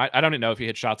where he might, I don't even know if he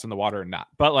hit shots in the water or not,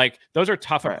 but those are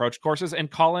tough approach courses.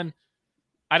 And Colin,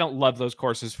 I don't love those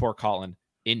courses for Colin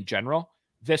in general.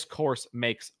 This course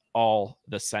makes all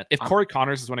the sense. If Corey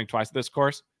Connors is winning twice at this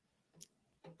course,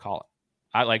 Colin.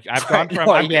 I've gone from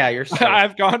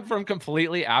I've gone from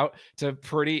completely out to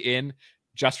pretty in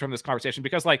just from this conversation,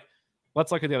 because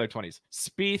let's look at the other 20s.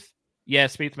 Spieth,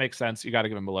 Spieth makes sense. You got to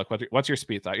give him a look. What's your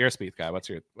Spieth thought? You're a Spieth guy. What's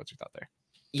your thought there?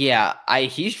 Yeah,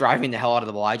 he's driving the hell out of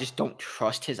the ball. I just don't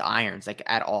trust his irons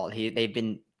at all. They've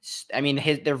been I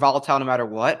mean, they're volatile no matter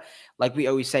what. Like we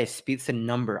always say, Spieth's a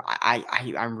number.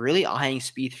 I'm really eyeing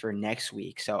Spieth for next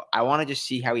week, so I want to just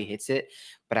see how he hits it.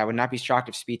 But I would not be shocked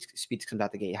if Spieth comes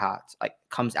out the gate hot. Like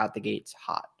comes out the gates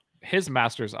hot. His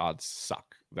Masters odds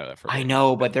suck. I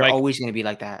know, but they're always going to be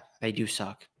like that. They do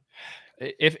suck.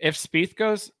 If Spieth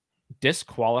goes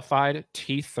disqualified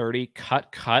T30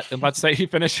 cut, and let's say he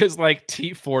finishes like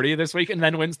T40 this week and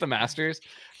then wins the Masters,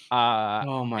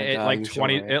 oh my god, like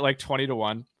 20 at like 20 to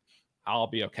 1, I'll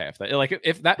be okay if that, like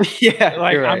if that yeah,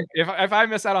 like right. if I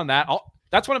miss out on that,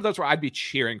 that's one of those where I'd be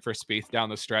cheering for Spieth down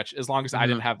the stretch as long as I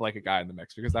didn't have like a guy in the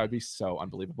mix, because that would be so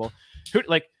unbelievable.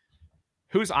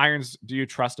 Whose irons do you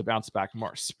trust to bounce back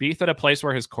more? Spieth at a place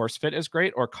where his course fit is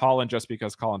great, or Colin just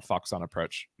because Colin fucks on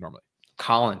approach normally?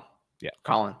 Colin. Yeah.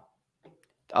 Colin.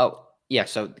 Oh, yeah.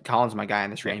 So Colin's my guy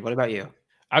in this range. What about you?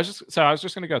 I was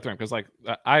just going to go through him because, like,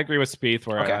 I agree with Spieth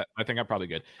where I think I'm probably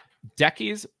good.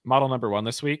 Decky's model number 1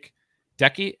 this week.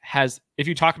 Decky has, if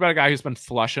you talk about a guy who's been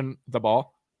flushing the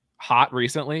ball hot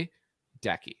recently,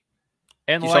 Decky.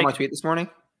 And you saw my tweet this morning?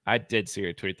 I did see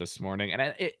your tweet this morning,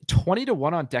 and 20 to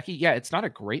 1 on Decky. Yeah, it's not a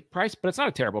great price, but it's not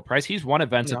a terrible price. He's won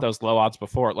events at those low odds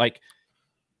before. Like,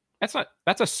 that's a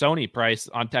Sony price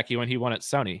on Decky when he won at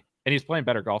Sony, and he's playing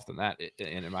better golf than that,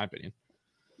 in my opinion.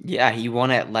 Yeah, he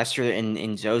won at Leicester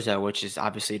in Zozo, which is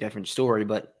obviously a different story,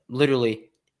 but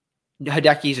literally,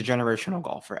 Hideki's a generational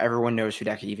golfer. Everyone knows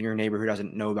Hideki, even your neighbor who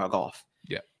doesn't know about golf.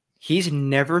 Yeah. He's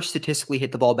never statistically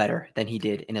hit the ball better than he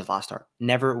did in his last start.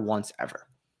 Never once ever.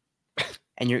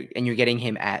 And you're getting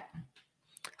him at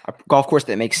a golf course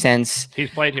that makes sense.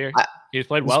 He's played here. He's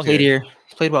played well here.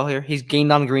 He's played well here. He's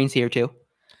gained on the greens here too.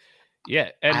 Yeah,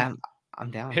 and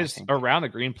I'm down. His around the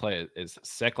green play is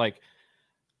sick. Like,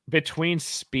 between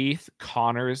Spieth,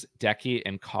 Connors, Decky,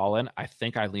 and Colin, I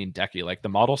think I lean Decky. Like, the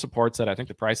model supports it. I think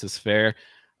the price is fair.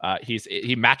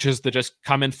 He matches the just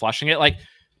come in flushing it. Like,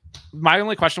 my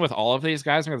only question with all of these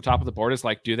guys near the top of the board is,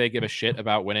 like, do they give a shit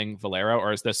about winning Valero,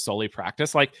 or is this solely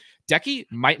practice? Like, Decky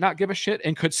might not give a shit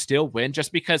and could still win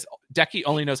just because Decky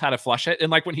only knows how to flush it. And,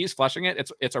 like, when he's flushing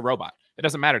it, it's a robot. It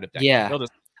doesn't matter to Decky. Yeah.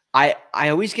 I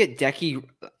always get Decky.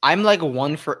 I'm like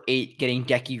 1 for 8 getting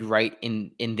Decky right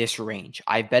in this range.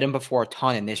 I bet him before a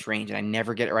ton in this range, and I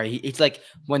never get it right. It's like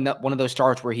one of those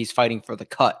starts where he's fighting for the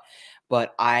cut.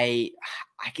 But I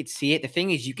could see it. The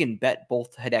thing is, you can bet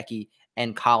both Hideki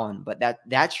and Colin, but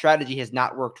that strategy has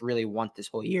not worked really once this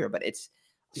whole year. But it's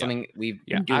something we've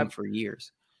been doing for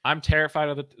years. I'm terrified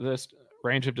of this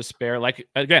range of despair. Like,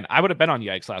 again, I would have been on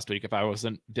Jaegs last week if I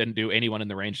didn't do anyone in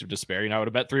the range of despair. You know, I would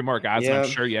have bet 3 more guys, and I'm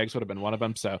sure Jaegs would have been one of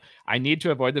them. So I need to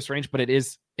avoid this range, but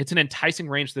it's an enticing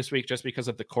range this week just because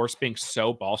of the course being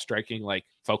so ball striking, like,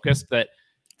 focused,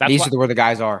 these are where the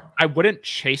guys are. I wouldn't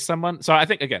chase someone. So I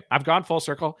think, again, I've gone full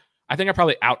circle. I think I'm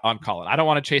probably out on Colin. I don't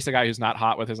want to chase a guy who's not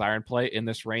hot with his iron play in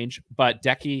this range, but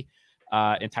Decky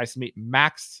entices me.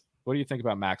 Max, what do you think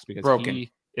about Max? Because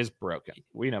he is broken.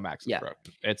 We know Max is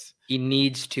broken. He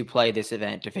needs to play this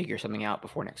event to figure something out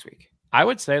before next week. I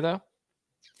would say, though,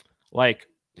 like,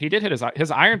 he did hit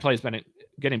his iron play has been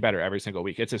getting better every single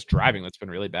week. It's his driving that's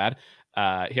been really bad.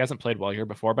 He hasn't played well here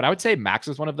before, but I would say Max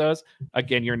is one of those.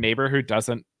 Again, your neighbor who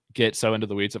doesn't get so into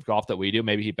the weeds of golf that we do.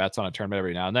 Maybe he bets on a tournament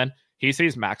every now and then. He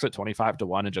sees Max at 25 to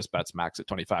 1 and just bets Max at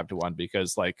 25 to 1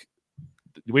 because, like,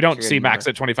 we don't see Max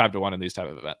at 25 to 1 in these type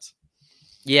of events.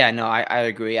 Yeah, no, I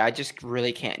agree. I just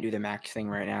really can't do the Max thing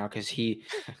right now because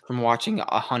from watching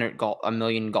 1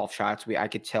 million golf shots, I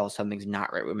could tell something's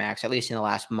not right with Max, at least in the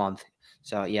last month.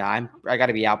 So yeah, I got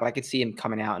to be out, but I could see him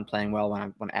coming out and playing well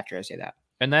after I say that.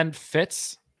 And then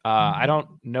Fitz, I don't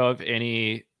know of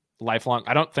any lifelong.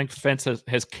 I don't think Fitz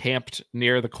has camped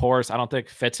near the course. I don't think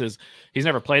he's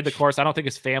never played the course. I don't think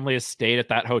his family has stayed at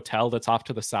that hotel that's off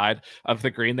to the side of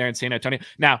the green there in San Antonio.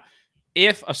 Now,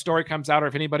 if a story comes out, or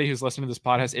if anybody who's listening to this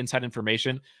pod has inside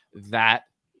information that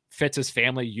Fitz's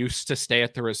family used to stay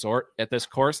at the resort at this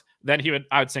course, then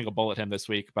I would single bullet him this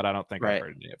week, but I don't think I've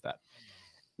heard any of that.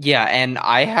 Yeah, and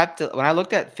when I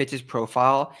looked at Fitz's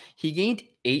profile, he gained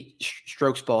 8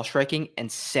 strokes ball striking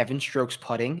and 7 strokes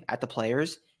putting at the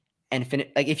Players, and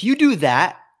like, if you do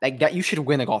that, like that, you should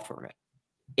win a golf tournament.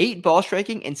 8 ball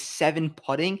striking and 7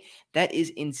 putting, that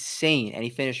is insane, and he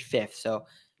finished 5th. So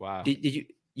wow, did you?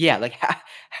 Yeah, like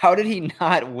how did he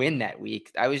not win that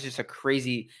week? That was just a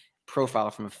crazy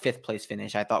profile from a 5th place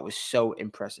finish. I thought was so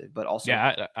impressive, but also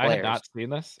I had not seen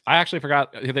this. I actually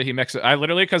forgot that he mixed it. I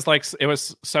literally, because, like, it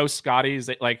was so Scotty's,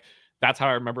 like, that's how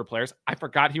I remember Players. I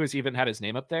forgot he was even had his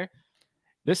name up there.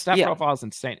 This stat profile is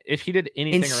insane. If he did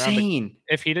anything around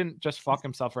if he didn't just fuck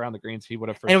himself around the greens, he would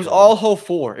have. And it was all hole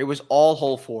 4. It was all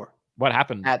hole 4. What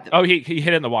happened? He hit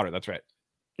it in the water. That's right.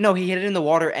 No, he hit it in the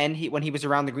water, and when he was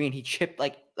around the green, he chipped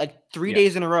like 3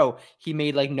 days in a row. He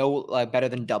made like no better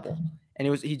than double,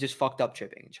 and he just fucked up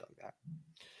chipping and shit like that.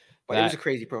 But it was a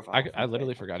crazy profile. I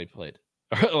literally forgot he played.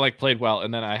 Like played well,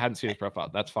 and then I hadn't seen his profile.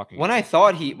 That's fucking. When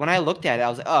I looked at it, I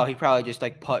was like, oh, he probably just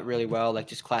like putt really well, like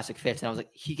just classic fits. And I was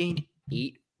like, he gained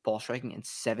 8 ball striking and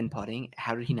 7 putting.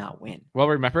 How did he not win? Well,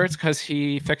 remember, it's because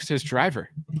he fixed his driver,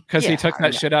 because he took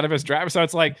that shit out of his driver. So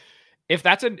it's like, if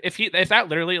that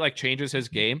literally like changes his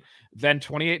game, then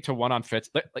 28-1 on Fitz.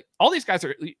 Like all these guys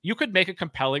you could make a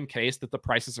compelling case that the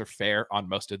prices are fair on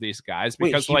most of these guys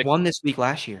because he won this week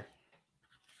last year,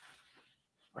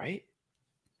 right?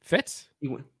 Fitz?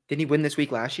 Didn't he win this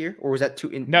week last year, or was that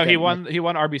No, he won. He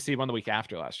won RBC the week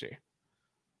after last year,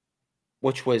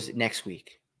 which was next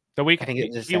week. The week I think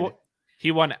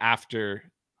he won after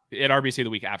at RBC the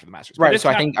week after the Masters, right? So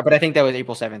I think that was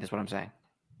April 7th. Is what I'm saying.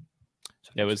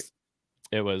 So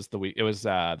it was the week. It was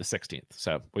the 16th.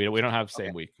 So we don't have the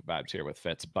same week vibes here with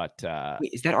Fitz, but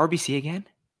wait, is that RBC again?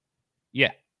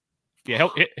 Yeah.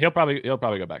 He'll probably go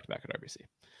back to back at RBC.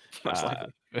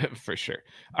 For sure.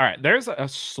 All right, there's a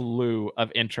slew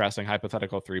of interesting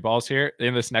hypothetical 3-balls here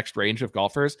in this next range of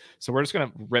golfers. So we're just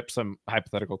gonna rip some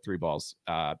hypothetical 3-balls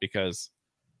because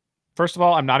first of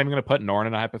all, I'm not even gonna put Noren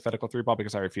in a hypothetical 3-ball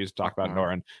because I refuse to talk about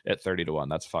Noren at 30-1.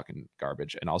 That's fucking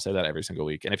garbage, and I'll say that every single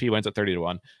week. And if he wins at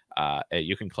 30-1,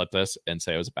 you can clip this and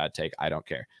say it was a bad take. I don't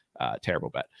care. Terrible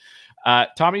bet.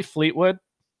 Tommy Fleetwood,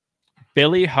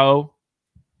 Billy Ho,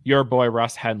 your boy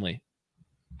Russ Henley,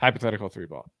 hypothetical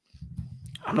 3-ball.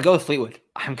 I'm gonna go with Fleetwood.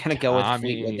 I'm gonna go with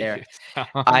Fleetwood there.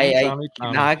 I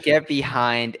cannot get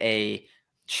behind a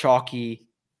chalky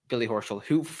Billy Horschel,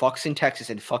 who fucks in Texas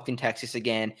and fucked in Texas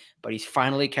again, but he's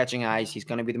finally catching eyes. He's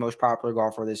gonna be the most popular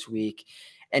golfer this week.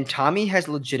 And Tommy has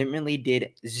legitimately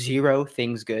did 0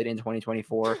 things good in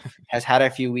 2024. Has had a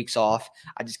few weeks off.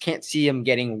 I just can't see him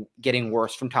getting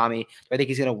worse from Tommy. Do I think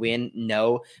he's gonna win?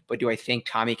 No. But do I think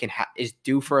Tommy is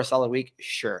due for a solid week?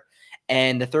 Sure.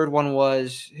 And the third one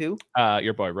was who?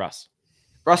 Your boy Russ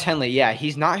Henley. Yeah,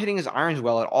 he's not hitting his irons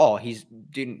well at all. He's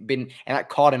been, and that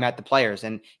caught him at the Players,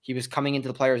 and he was coming into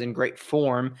the Players in great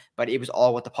form, but it was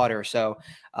all with the putter. So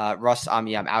Russ,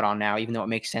 I'm out on now, even though it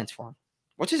makes sense for him.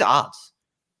 What's his odds?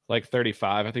 Like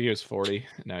 35. I think he was 40.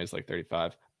 Now he's like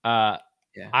 35.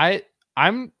 Yeah.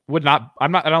 I'm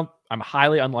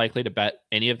highly unlikely to bet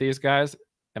any of these guys.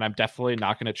 And I'm definitely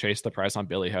not going to chase the price on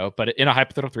Billy Ho. But in a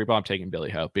hypothetical 3-ball, I'm taking Billy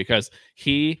Ho because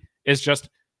he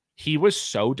was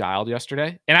so dialed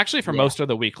yesterday. And actually for most of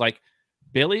the week, like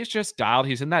Billy's just dialed.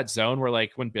 He's in that zone where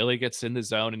like when Billy gets in the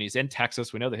zone and he's in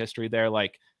Texas, we know the history there.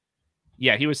 Like,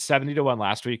 yeah, he was 70-1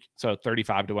 last week. So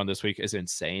 35-1 this week is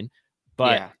insane.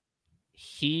 But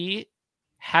he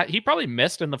probably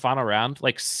missed in the final round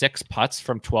like 6 putts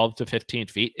from 12 to 15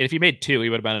 feet. And if he made 2, he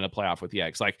would have been in a playoff with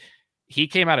Jaegs. Like, he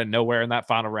came out of nowhere in that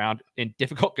final round in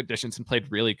difficult conditions and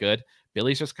played really good.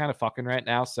 Billy's just kind of fucking right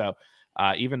now. So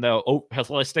even though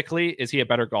holistically, is he a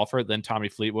better golfer than Tommy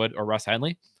Fleetwood or Russ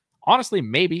Henley? Honestly,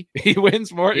 maybe he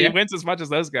wins more. Yeah. He wins as much as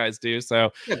those guys do.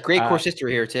 So great course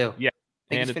history here too. Yeah.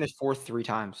 I think he's finished 4th 3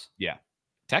 times. Yeah.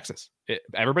 Texas.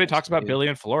 Everybody talks about Billy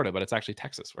in Florida, but it's actually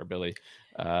Texas where Billy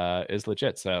is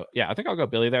legit. So yeah, I think I'll go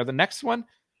Billy there. The next one,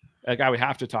 a guy we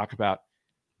have to talk about,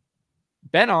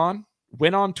 went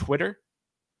on Twitter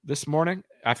this morning.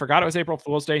 I forgot it was April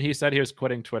Fool's Day. He said he was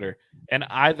quitting Twitter. And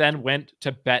I then went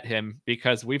to bet him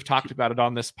because we've talked about it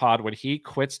on this pod. When he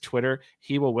quits Twitter,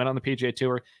 he will win on the PGA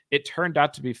Tour. It turned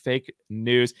out to be fake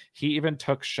news. He even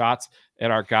took shots at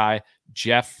our guy,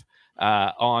 Jeff,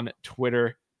 on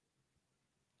Twitter.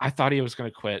 I thought he was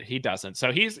going to quit. He doesn't.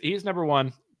 So he's number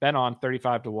 1, bet on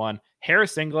 35-1.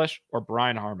 Harris English or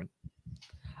Brian Harman?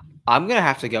 I'm going to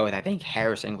have to go with, I think,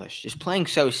 Harris English. Just playing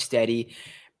so steady.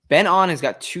 Ben On has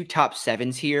got 2 top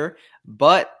 7s here,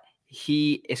 but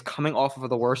he is coming off of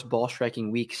the worst ball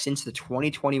striking week since the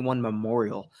 2021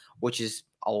 Memorial, which is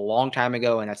a long time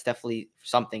ago, and that's definitely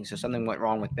something. So something went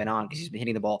wrong with Ben On because he's been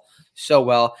hitting the ball so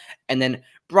well. And then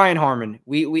Brian Harman,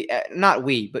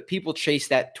 but people chase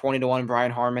that 20-1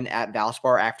 Brian Harman at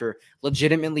Valspar after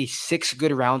legitimately 6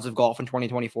 good rounds of golf in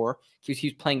 2024. He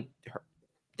was playing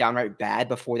downright bad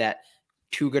before that.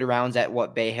 2 good rounds at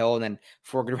Bay Hill and then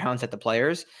 4 good rounds at the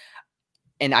Players.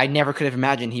 And I never could have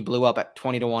imagined he blew up at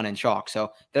 20-1 in chalk.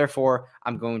 So therefore,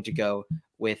 I'm going to go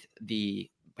with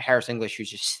the Harris English, who's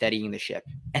just steadying the ship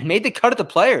and made the cut at the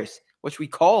Players, which we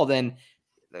called. And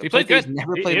he played good. He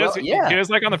was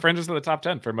like on the fringes of the top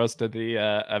 10 for most of the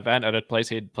event. At a place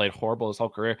he'd played horrible his whole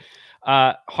career.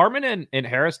 Harman and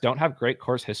Harris don't have great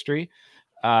course history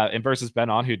and versus Ben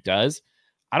On, who does.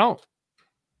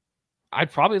 I'd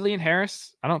probably lean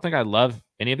Harris. I don't think I love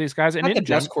any of these guys. Not the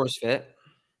best course fit.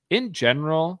 in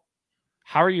general,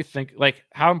 how are you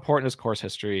how important is course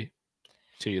history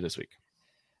to you this week?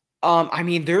 I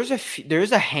mean, there's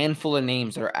a handful of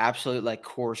names that are absolute like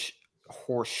horse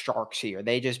sharks here.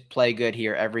 They just play good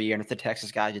here every year. And it's the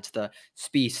Texas guys. It's the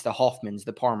Spieths, the Hoffmans,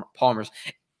 the Palmers.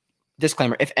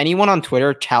 Disclaimer: if anyone on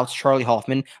Twitter touts Charlie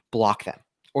Hoffman, block them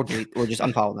or delete or just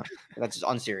unfollow them. That's just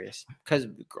unserious because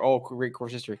great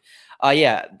course history.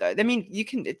 Yeah, I mean, you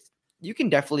can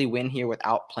definitely win here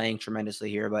without playing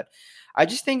tremendously here, but I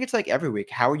just think it's like every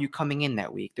week. How are you coming in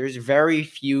that week? There's very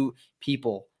few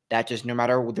people that just, no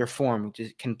matter their form,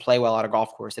 just can play well at a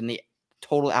golf course. And the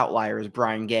total outlier is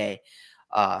Brian Gay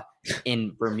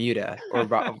in Bermuda. Or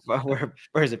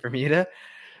where is it, Bermuda?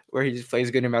 Where he just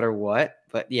plays good no matter what.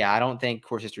 But yeah, I don't think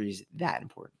course history is that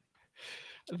important.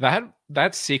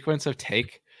 That sequence of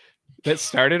take that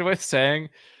started with saying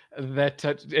that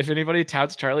if anybody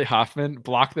touts Charlie Hoffman,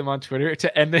 block them on Twitter,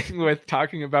 to ending with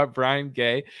talking about Brian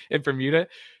Gay in Bermuda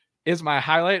is my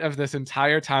highlight of this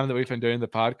entire time that we've been doing the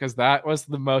pod, because that was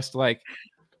the most like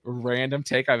random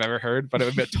take I've ever heard, but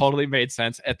it totally made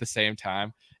sense at the same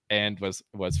time and was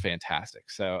fantastic.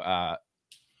 So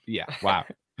yeah, wow.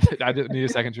 I didn't need a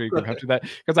second to regroup after that,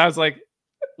 because I was like,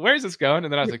 where's this going?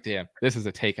 And then I was like, damn, this is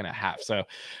a take and a half. So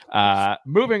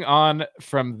moving on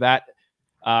from that,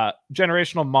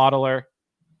 generational modeler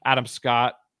Adam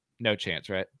Scott, no chance,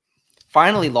 right?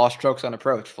 Finally lost strokes on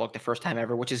approach for like the first time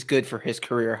ever, which is good for his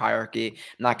career hierarchy.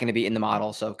 Not going to be in the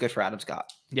model, so good for Adam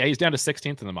Scott. Yeah, he's down to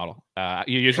 16th in the model.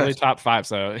 You usually top 5,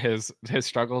 so his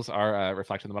struggles are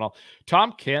reflected in the model.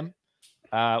 Tom Kim,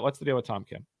 what's the deal with Tom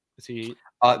Kim? Is he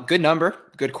good number,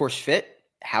 good course fit?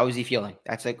 How is he feeling?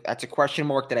 That's a question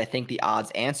mark that I think the odds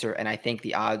answer, and I think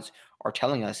the odds are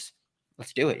telling us,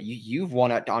 let's do it. You've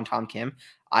won on Tom Kim.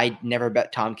 I never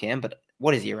bet Tom Kim, but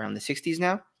what is he, around the 60s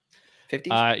now?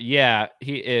 50s? Yeah,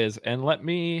 he is. And let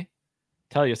me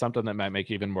tell you something that might make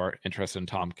you even more interested in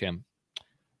Tom Kim.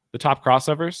 The top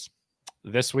crossovers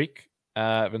this week,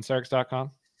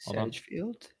 Vincerix.com.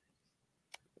 Sedgefield.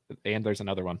 And there's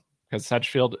another one, because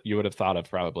Sedgefield you would have thought of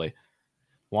probably.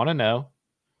 Want to know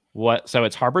what? So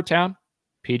it's Harbour Town,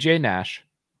 PGA Nash,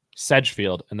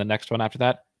 Sedgefield, and the next one after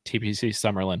that, TPC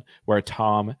Summerlin, where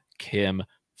Tom Kim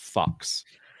fucks.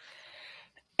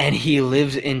 And he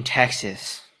lives in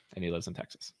Texas.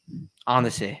 On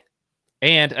the sea.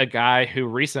 And a guy who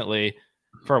recently,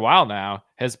 for a while now,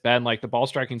 has been like, the ball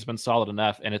striking's been solid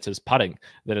enough, and it's his putting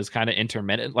that is kind of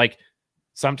intermittent. Like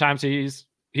sometimes he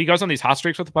goes on these hot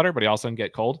streaks with the putter, but he also can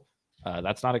get cold.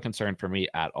 That's not a concern for me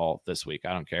at all this week.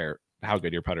 I don't care how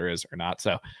good your putter is or not.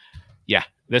 So yeah,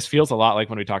 this feels a lot like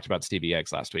when we talked about Stevie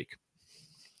Eggs last week.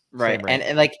 Right.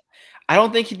 And like, I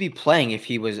don't think he'd be playing if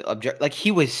he was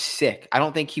he was sick. I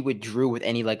don't think he withdrew with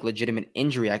any like legitimate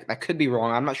injury. I could be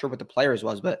wrong. I'm not sure what the players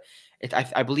was, but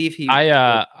I believe he.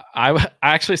 I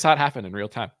actually saw it happen in real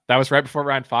time. That was right before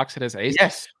Ryan Fox hit his ace.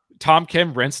 Yes. Tom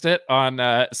Kim rinsed it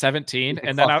on 17,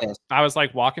 and then I was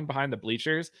like walking behind the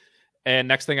bleachers, and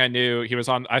next thing I knew,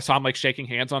 I saw him like shaking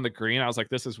hands on the green. I was like,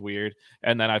 this is weird.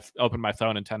 And then I opened my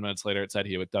phone, and 10 minutes later, it said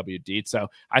he would W Deets. So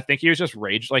I think he was just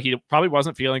rage. Like, he probably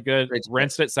wasn't feeling good.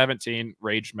 Rinsed at 17,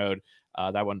 rage mode.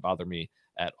 That wouldn't bother me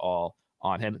at all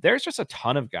on him. There's just a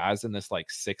ton of guys in this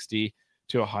like 60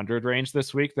 to 100 range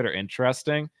this week that are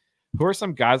interesting. Who are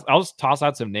some guys? I'll just toss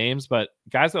out some names, but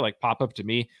guys that like pop up to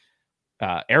me.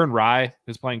 Aaron Rye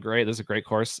is playing great. This is a great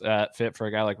course fit for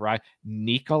a guy like Rye.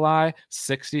 Nikolai,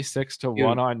 66 to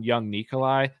 1 on young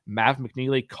Nikolai. Mav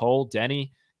McNeely, Cole,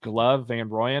 Denny, Glove, Van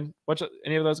Royen.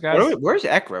 Any of those guys? Where's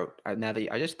Eckroat? Now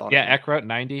that I just thought. Yeah, Eckroat,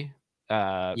 90.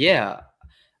 Yeah,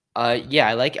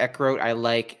 I like Eckroat. I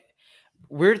like.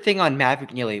 Weird thing on Mav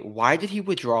McNeely. Why did he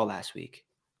withdraw last week?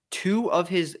 Two of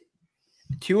his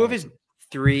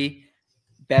 3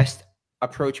 best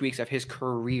approach weeks of his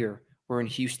career were in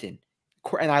Houston.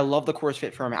 And I love the course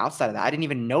fit for him outside of that. I didn't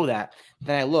even know that.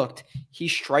 Then I looked. He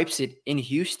stripes it in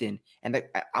Houston. And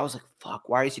I was like, fuck,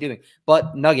 why is he doing?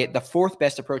 But Nugget, the 4th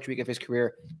best approach week of his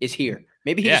career is here.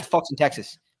 Maybe he just fucks in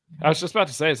Texas. I was just about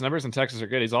to say, his numbers in Texas are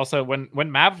good. He's also, when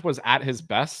Mav was at his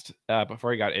best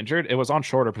before he got injured, it was on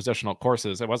shorter positional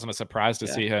courses. It wasn't a surprise to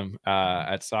see him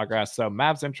at Sawgrass. So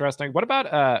Mav's interesting. What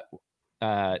about,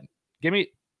 give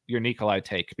me your Nikolai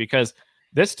take, because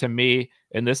this, to me,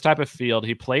 in this type of field,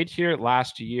 he played here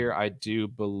last year, I do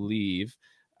believe.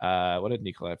 What did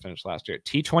Nikolai finish last year?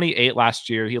 T28 last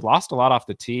year. He lost a lot off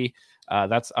the tee.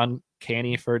 That's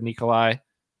uncanny for Nikolai.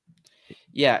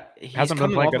 Yeah. Hasn't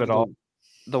been playing good at all.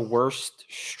 The worst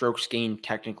strokes gained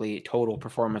technically total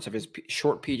performance of his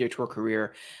short PGA Tour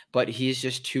career, but he's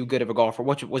just too good of a golfer.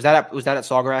 What was that at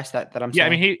Sawgrass that I'm saying? Yeah, I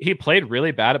mean, he played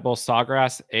really bad at both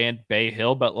Sawgrass and Bay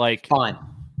Hill, but like fine.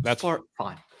 That's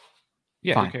fine.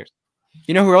 Yeah, fine. Who cares?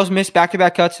 You know who else missed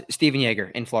back-to-back cuts? Steven Jaeger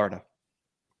in Florida.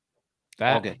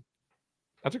 All good.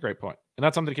 That's a great point. And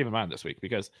that's something to keep in mind this week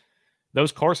because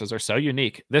those courses are so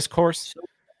unique. This course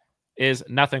is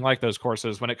nothing like those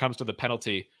courses when it comes to the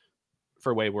penalty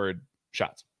for wayward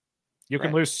shots. You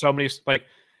can lose so many. Like,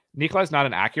 Nikolai's not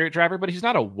an accurate driver, but he's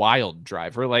not a wild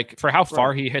driver. Like, for how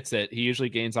far he hits it, he usually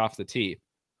gains off the tee.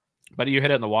 But you hit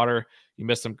it in the water, you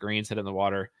miss some greens, hit it in the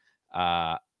water.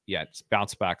 Yeah, it's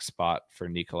bounce back spot for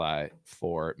Nikolai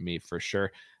for me for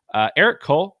sure. Eric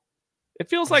Cole, it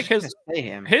feels like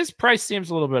his price seems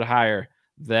a little bit higher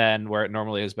than where it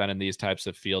normally has been in these types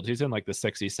of fields. He's in like the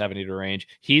 60, 70 range.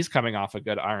 He's coming off a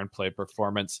good iron play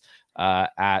performance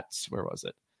at, where was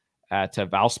it? At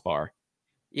Valspar.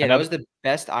 Yeah, that was the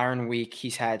best iron week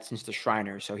he's had since the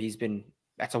Shriner. So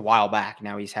that's a while back.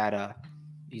 Now he's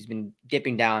been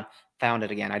dipping down, found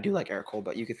it again. I do like Eric Cole,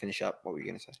 but you could finish up. What were you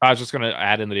going to say? I was just going to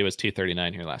add in that he was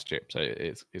T39 here last year. So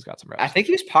he's got some reps. I think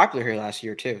he was popular here last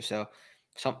year too. So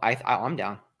I'm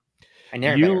down. I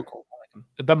never met Eric Cole.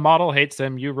 The model hates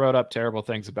him. You wrote up terrible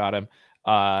things about him.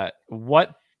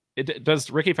 Does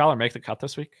Ricky Fowler make the cut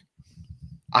this week?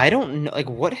 I don't know. Like,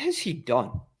 what has he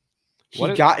done?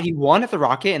 He won at the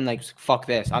Rocket and like, fuck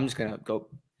this. I'm just gonna go.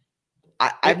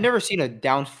 I've never seen a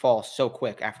downfall so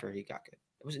quick after he got good.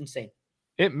 It was insane.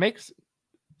 It makes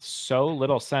so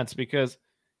little sense because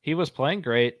he was playing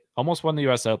great, almost won the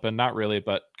U.S. Open, not really,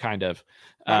 but kind of.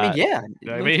 Yeah.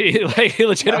 He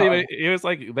legitimately, he was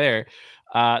like there.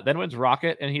 Then wins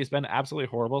Rocket, and he's been absolutely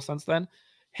horrible since then.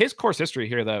 His course history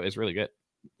here, though, is really good.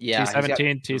 Yeah,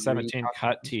 T17,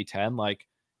 cut, T10. Like,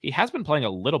 he has been playing a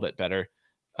little bit better.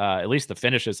 At least the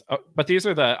finishes. But these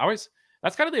are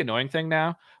that's kind of the annoying thing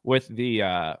now with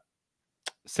the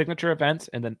signature events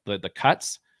and then the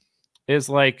cuts is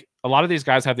like a lot of these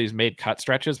guys have these made cut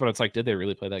stretches, but it's like, did they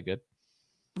really play that good?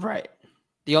 Right.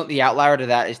 The outlier to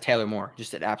that is Taylor Moore,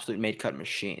 just an absolute made cut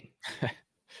machine.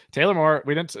 Taylor Moore,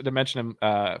 we didn't mention him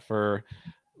for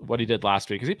what he did last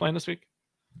week. Is he playing this week?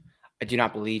 I do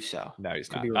not believe so. No,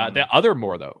 he's not. The other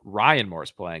Moore, though, Ryan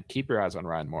Moore's playing. Keep your eyes on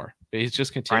Ryan Moore. He's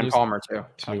just continues Ryan Palmer, too.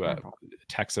 To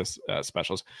Texas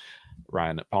specials.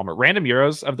 Ryan Palmer. Random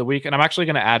Euros of the week, and I'm actually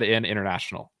going to add in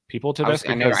international people to this.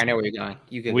 I know where you're going.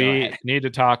 We need to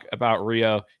talk about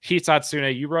Rio.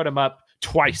 Hisatsune, you wrote him up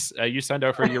twice. You send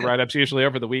over your write-ups usually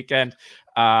over the weekend.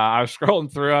 I was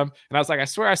scrolling through them, and I was like, I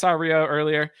swear I saw Rio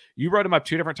earlier. You wrote him up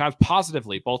 2 different times,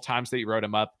 positively, both times that you wrote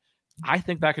him up. I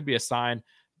think that could be a sign.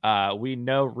 We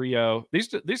know Rio.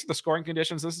 These are the scoring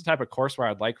conditions. This is the type of course where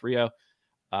I'd like Rio.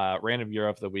 Random Euro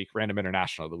of the week, random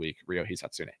international of the week, Rio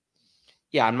Hisatsune.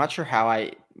 Yeah, I'm not sure how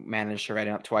I managed to write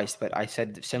it up twice, but I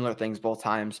said similar things both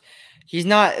times. He's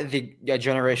not the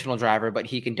generational driver, but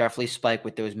he can definitely spike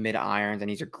with those mid irons, and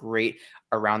he's a great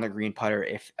around the green putter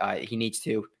if he needs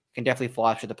to. Can definitely fall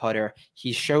after the putter.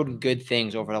 He's showed good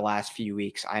things over the last few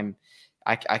weeks.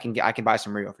 I can buy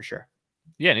some Rio for sure.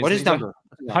 Yeah, what is number?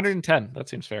 110. That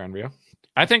seems fair on Rio.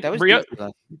 I think that was Rio.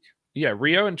 Yeah,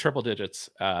 Rio in triple digits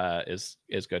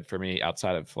is good for me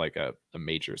outside of like a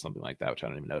major or something like that, which I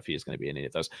don't even know if he's going to be in any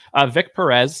of those. Vic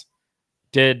Perez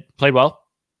played well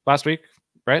last week,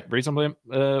 right? Reasonably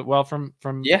well from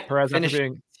Perez. Finished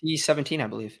T17, I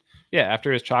believe. Yeah,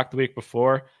 after his chalk the week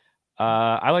before.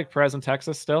 I like Perez in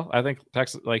Texas still. I think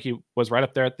Texas, like, he was right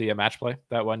up there at the match play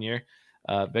that one year.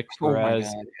 Vic Perez.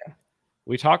 God, yeah.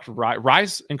 We talked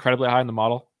Rye's incredibly high in the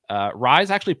model.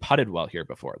 Rye's actually putted well here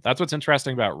before. That's what's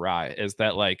interesting about Rye is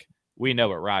that, like, we know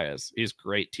what Rye is. He's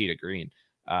great tee to green.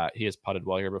 He has putted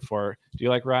well here before. Do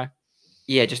you like Rye?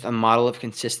 Yeah, just a model of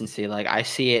consistency. Like, I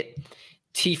see it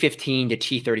T15 to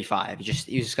T35. He's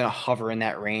just going to hover in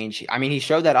that range. I mean, he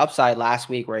showed that upside last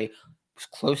week where he was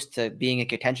close to being in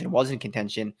contention, was in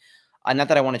contention. Not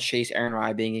that I want to chase Aaron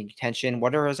Rye being in contention.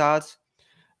 What are his odds?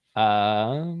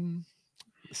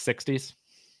 60s.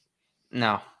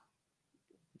 No.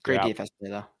 Great DFS play,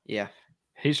 though. Yeah.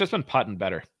 He's just been putting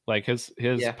better. Like, his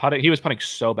putting, he was putting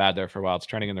so bad there for a while. It's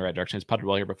trending in the right direction. He's putted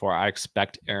well here before. I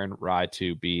expect Aaron Rye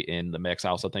to be in the mix. I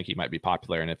also think he might be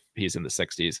popular, and if he's in the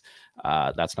 60s,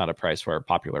 that's not a price where a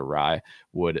popular Rye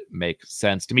would make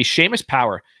sense to me. Seamus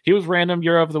Power, he was random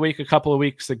Euro of the week a couple of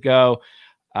weeks ago.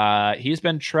 He's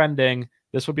been trending.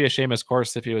 This would be a Seamus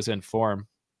course if he was in form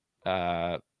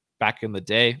back in the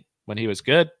day when he was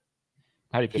good.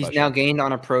 How do you feel? He's now gained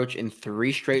on approach in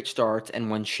 3 straight starts, and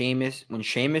when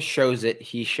Seamus shows it,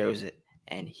 he shows it,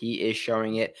 and he is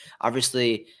showing it.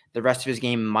 Obviously, the rest of his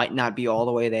game might not be all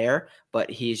the way there, but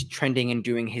he's trending and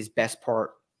doing his best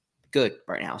part good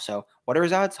right now. So, what are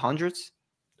his odds? Hundreds?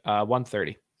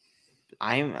 130.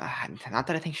 I'm not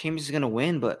that I think Seamus is going to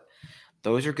win, but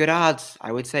those are good odds.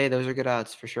 I would say those are good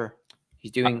odds for sure.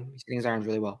 He's hitting his irons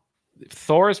really well.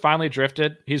 Thor has finally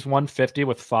drifted. He's 150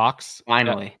 with Fox.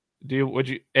 Finally.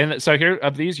 And so here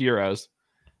of these Euros,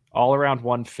 all around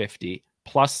 150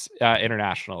 plus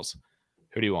internationals.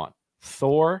 Who do you want?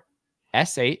 Thor,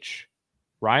 SH,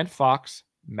 Ryan Fox,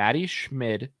 Matty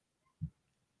Schmid,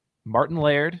 Martin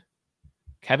Laird,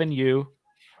 Kevin Yu,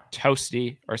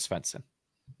 Tosti, or Svensson?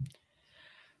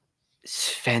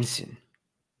 Svensson.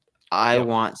 I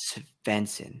want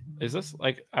Svensson. Is this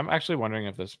I'm actually wondering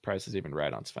if this price is even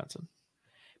right on Svensson.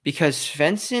 Because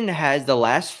Svensson has the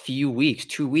last few weeks,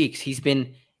 2 weeks, he's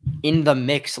been in the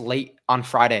mix late on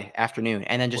Friday afternoon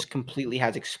and then just completely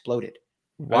has exploded.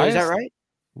 Why is that right?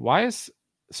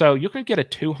 So you could get a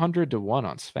 200 to 1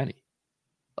 on Svenny.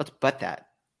 Let's bet that.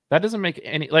 That doesn't make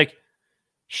any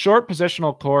short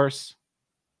positional course.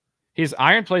 His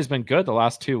iron play has been good the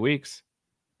last 2 weeks.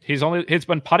 He's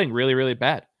been putting really, really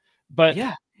bad. But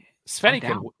yeah, Svenny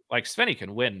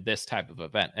can win this type of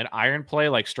event. An iron play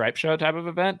like Stripe Show type of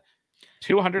event.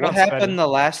 200 What happened the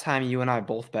last time you and I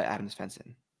both bet Adam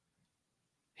Svensson?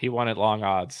 He won at long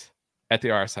odds at the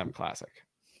RSM Classic.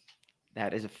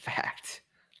 That is a fact.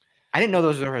 I didn't know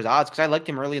those were his odds because I liked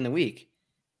him early in the week.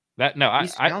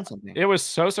 It was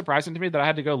so surprising to me that I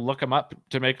had to go look him up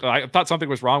to make. I thought something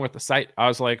was wrong with the site. I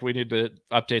was like, we need to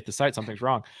update the site. Something's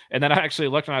wrong. And then I actually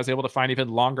looked and I was able to find even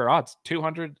longer odds,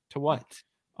 200 to 1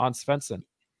 on Svensson.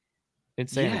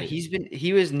 Insane. Yeah,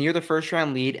 he was near the first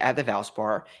round lead at the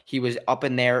Valspar. He was up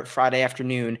in there Friday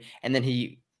afternoon, and then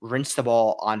he rinsed the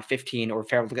ball on 15 or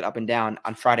fair to get up and down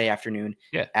on Friday afternoon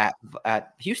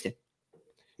at Houston.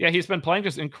 Yeah, he's been playing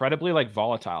just incredibly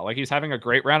volatile. He's having a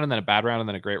great round and then a bad round and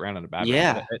then a great round and a bad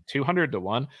round. At 200 to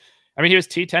 1. I mean, he was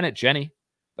T10 at Jenny.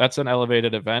 That's an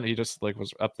elevated event. He just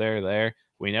was up there.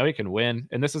 We know he can win.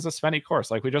 And this is a Svenny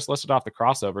course. We just listed off the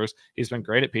crossovers. He's been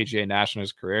great at PGA Nash in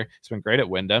his career. He's been great at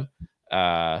Wyndham.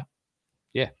 Svenny.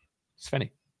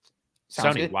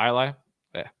 Sony, Wiley.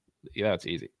 Yeah, it's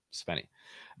easy. Svenny.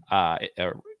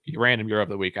 Random Euro of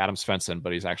the week, Adam Svensson,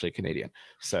 but he's actually Canadian.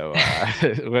 So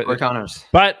Connors.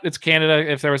 But it's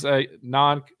Canada. If there was a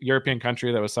non-European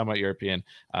country that was somewhat European,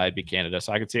 it'd be Canada.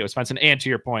 So I could see it with Svensson. And to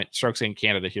your point, strokes in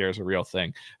Canada here is a real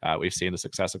thing. We've seen the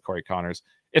success of Corey Connors.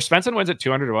 If Svensson wins at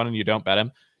 200 to 1 and you don't bet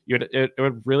him, it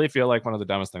would really feel like one of the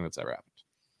dumbest things that's ever happened.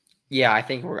 Yeah, I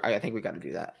think we got to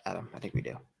do that, Adam. I think we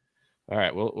do. All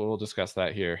right, we'll discuss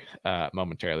that here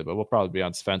momentarily, but we'll probably be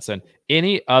on Svensson.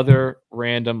 Any other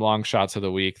random long shots of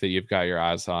the week that you've got your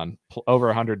eyes on? Over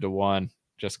 100 to 1,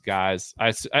 just guys.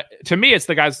 To me, it's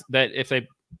the guys that if they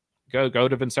go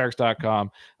to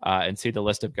vinsarks.com and see the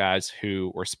list of guys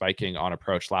who were spiking on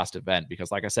approach last event,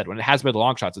 because like I said, when it has been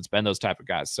long shots, it's been those type of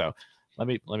guys. So let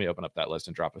me open up that list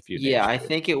and drop a few. Yeah, I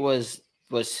think it was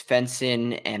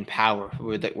Svensson and Power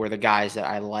were the guys that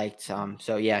I liked.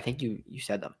 So yeah, I think you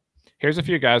said them. Here's a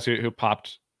few guys who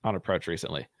popped on approach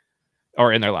recently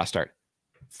or in their last start.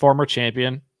 Former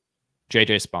champion,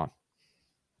 JJ Spawn.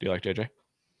 Do you like JJ?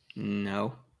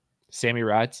 No. Sammy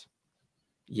Rides?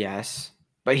 Yes.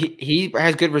 But he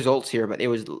has good results here, but it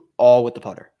was all with the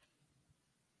putter.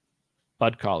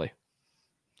 Bud Cauley.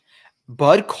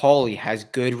 Bud Cauley has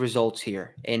good results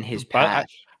here in his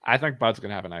patch. I think Bud's going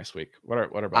to have a nice week. What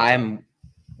are Bud's?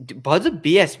 Bud's a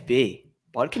BSB.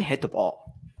 Bud can hit the ball.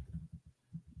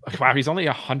 Wow, he's only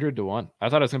 100 to 1. I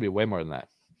thought it was going to be way more than that.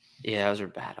 Yeah, those are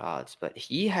bad odds, but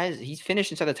he's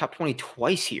finished inside the top 20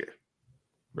 twice here.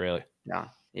 Really?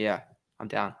 Yeah, I'm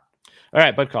down. All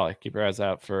right, Bud Cauley. Keep your eyes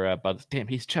out for Bud. Damn,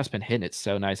 he's just been hitting it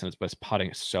so nice, and his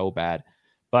putting is so bad.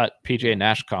 But PGA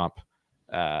Nash comp,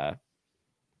 Bud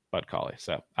Cauley.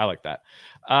 So I like that.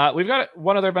 We've got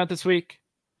one other event this week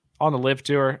on the Live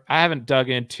Tour. I haven't dug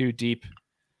in too deep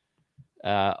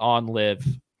on Live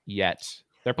yet.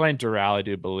 They're playing Doral, I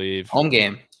do believe. Home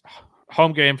game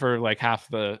for half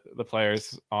the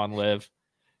players on Live.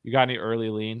 You got any early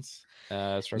leans?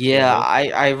 Yeah,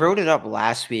 I wrote it up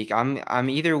last week. I'm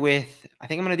either with, I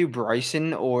think I'm gonna do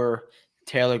Bryson or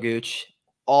Taylor Gooch.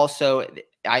 Also,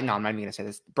 I'm not even gonna say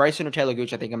this. Bryson or Taylor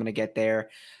Gooch. I think I'm gonna get there.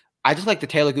 I just like the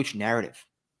Taylor Gooch narrative.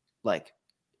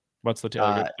 What's the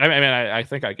Taylor Gooch? I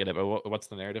think I get it, but what's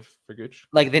the narrative for Gooch?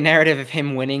 The narrative of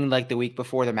him winning the week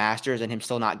before the Masters and him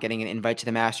still not getting an invite to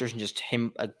the Masters and just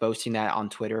him boasting that on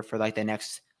Twitter for the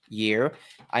next year.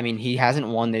 I mean, he hasn't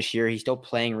won this year. He's still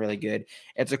playing really good.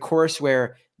 It's a course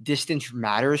where distance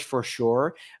matters for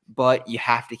sure, but you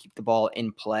have to keep the ball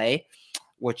in play,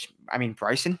 which, I mean,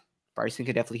 Bryson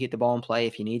could definitely keep the ball in play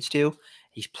if he needs to.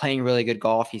 He's playing really good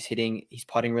golf. He's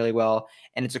putting really well.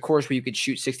 And it's a course where you could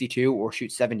shoot 62 or shoot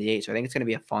 78. So I think it's going to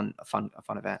be a fun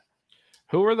event.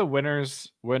 Who were the winners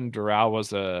when Doral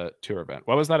was a tour event?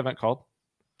 What was that event called?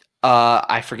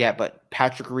 I forget, but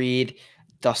Patrick Reed,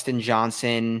 Dustin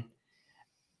Johnson,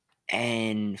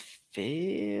 and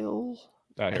Phil.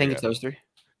 I think it's those three.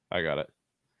 I got it.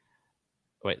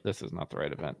 Wait, this is not the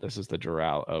right event. This is the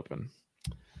Doral Open.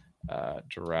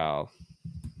 Doral.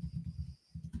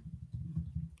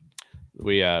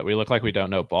 We look like we don't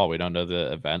know ball. We don't know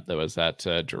the event that was at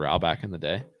Doral back in the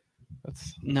day.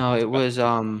 It was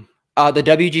the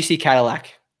WGC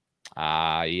Cadillac.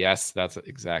 Yes, that's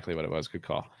exactly what it was. Good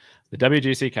call. The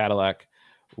WGC Cadillac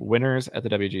winners at the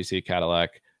WGC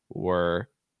Cadillac were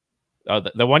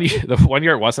the one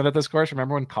year it wasn't at this course.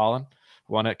 Remember when Colin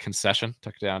won at Concession,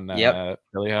 took down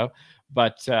Billy Ho,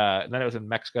 but then it was in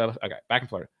Mexico. Okay, back in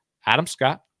Florida. Adam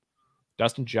Scott,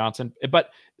 Dustin Johnson, but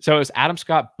so it was Adam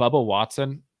Scott, Bubba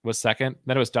Watson was second.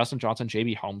 Then it was Dustin Johnson,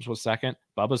 JB Holmes was second.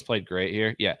 Bubba's played great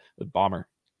here. Yeah, the Bomber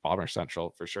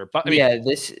Central for sure. But I mean,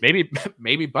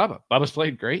 maybe Bubba. Bubba's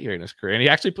played great here in his career, and he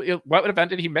actually played. What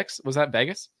event did he mix? Was that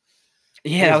Vegas?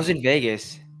 Yeah, that was in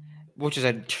Vegas, which is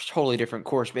a totally different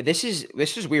course. But this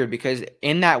is weird because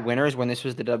in that winners, when this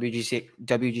was the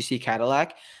WGC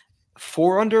Cadillac,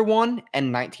 4 under 1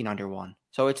 and 19 under 1.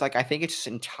 So it's like I think it's just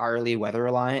entirely weather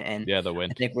reliant, and the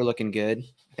wind. I think we're looking good.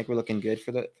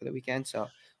 For the weekend. So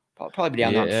I'll probably be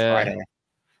down there on Friday.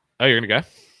 Oh, you're gonna go?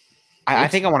 I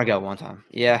think I want to go one time.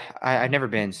 Yeah, I've never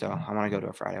been, so I want to go to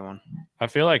a Friday one. I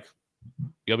feel like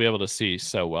you'll be able to see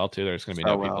so well too. There's gonna be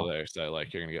people there, so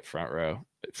like you're gonna get front row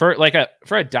for a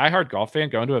diehard golf fan.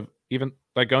 Going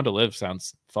to live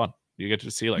sounds fun. You get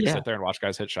to see sit there and watch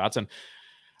guys hit shots, and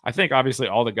I think obviously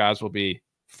all the guys will be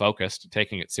focused,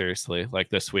 taking it seriously. Like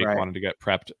this week, wanted to get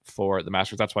prepped for the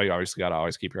Masters. That's why you obviously got to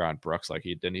always keep your eye on Brooks. Like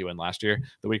he win last year,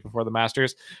 the week before the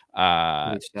Masters.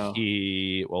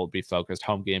 He will be focused.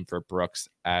 Home game for Brooks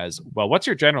as well. What's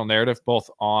your general narrative, both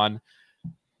on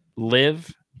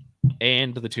Live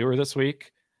and the Tour this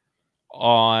week,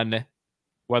 on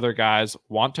whether guys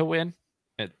want to win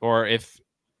or if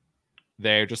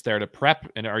they're just there to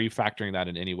prep? And are you factoring that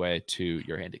in any way to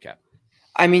your handicap?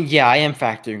 I mean, yeah, I am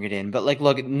factoring it in, but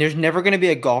look, there's never going to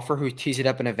be a golfer who tees it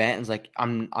up an event and is like,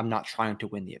 I'm not trying to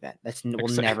win the event. Will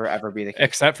never ever be the case.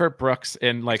 Except for Brooks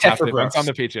in half the events on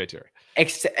the PGA Tour.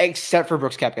 Except for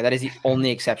Brooks Koepka, that is the only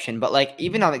exception. But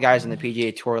even on the guys on the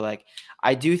PGA Tour,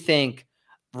 I do think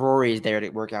Rory is there to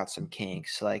work out some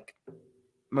kinks.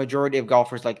 Majority of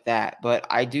golfers like that, but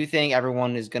I do think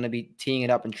everyone is going to be teeing it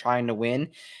up and trying to win.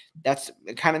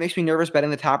 It kind of makes me nervous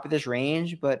betting the top of this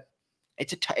range, but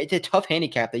it's a tough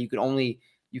handicap that you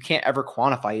can't ever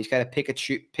quantify. You just got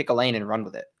to pick a lane and run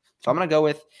with it. So I'm going to go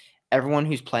with everyone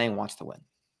who's playing wants to win.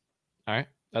 All right.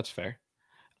 That's fair.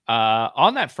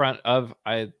 On that front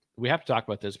we have to talk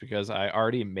about this because I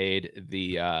already made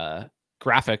the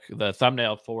graphic, the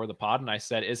thumbnail for the pod. And I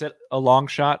said, is it a long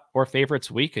shot or favorites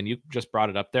week? And you just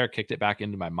brought it up there, kicked it back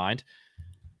into my mind.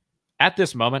 At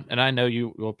this moment, and I know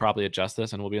you will probably adjust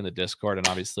this and we'll be in the Discord and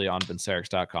obviously on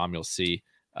vincerix.com, you'll see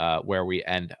where we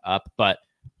end up. But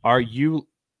are you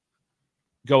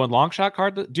going long shot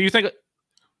card? Do you think,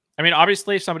 I mean,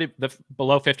 obviously somebody the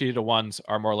below 50 to 1s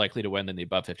are more likely to win than the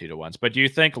above 50 to 1s, but do you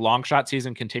think long shot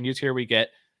season continues here? We get,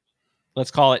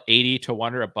 let's call it 80 to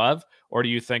 1 or above, or do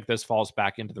you think this falls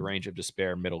back into the range of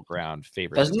despair, middle ground,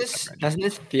 favorite? Doesn't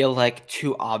this feel like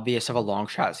too obvious of a long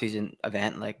shot season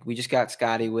event? We just got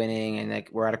Scotty winning, and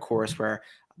we're at a course where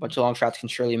a bunch of long shots can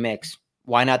surely mix.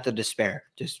 Why not the despair?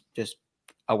 Just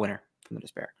a winner from the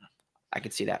despair. I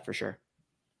could see that for sure.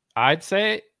 I'd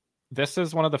say this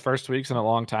is one of the first weeks in a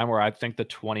long time where I think the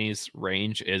 20s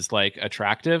range is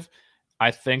attractive.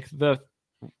 I think the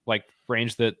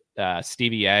range that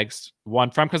Stevie Jaegs won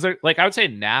from, because I would say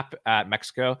Knapp at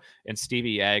Mexico and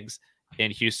Stevie Jaegs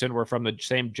in Houston were from the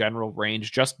same general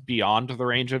range, just beyond the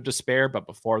range of despair, but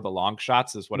before the long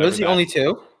shots is whatever. Those the only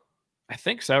two? I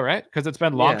think so, right? Because it's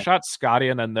been long shots, Scotty,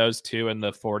 and then those two in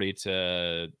the 40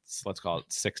 to, let's call it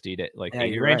 60 to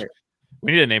 80 range. Right.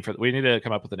 We need a name we need to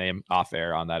come up with a name off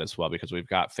air on that as well, because we've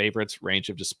got favorites, range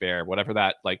of despair, whatever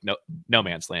that, no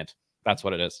man's land. That's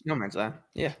what it is. No man's land.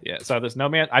 Yeah. Yeah. So there's no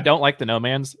man. I don't like the no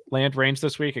man's land range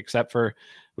this week, except for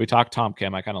we talked Tom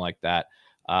Kim. I kind of like that.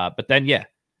 But then,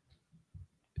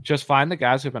 just find the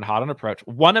guys who've been hot on approach.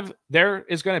 There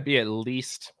is going to be at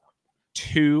least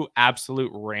 2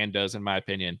 absolute randos, in my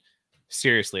opinion,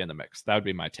 seriously in the mix. That would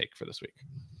be my take for this week.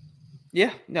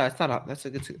 Yeah. No, it's not. That's a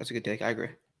good take. I agree.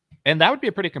 And that would be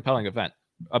a pretty compelling event.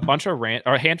 A bunch of or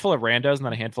a handful of randos and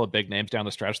then a handful of big names down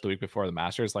the stretch the week before the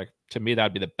Masters. To me, that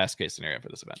would be the best case scenario for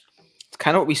this event. It's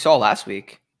kind of what we saw last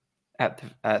week at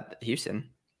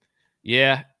Houston.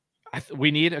 Yeah.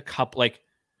 We need a couple,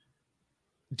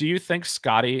 do you think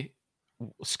Scotty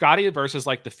versus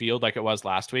the field like it was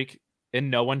last week? and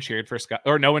no one cheered for Scott,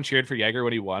 or no one cheered for Jaeger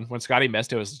when he won. When Scotty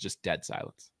missed, it was just dead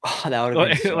silence. Oh, that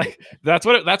would have been like that's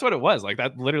what it was. Like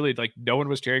that literally, like no one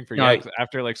was cheering for Jaeger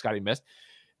after like Scotty missed.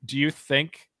 Do you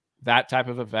think that type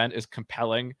of event is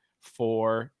compelling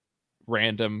for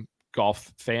random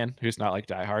golf fan who's not like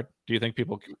diehard? Do you think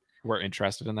people were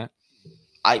interested in that?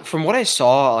 From what I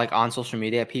saw, like on social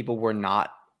media, people were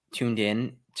not tuned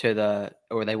in to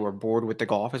or they were bored with the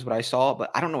golf is what I saw,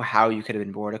 but I don't know how you could have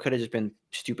been bored. It could have just been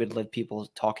stupid live people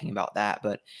talking about that,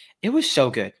 but it was so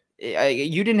good.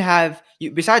 You didn't have,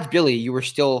 besides Billy, you were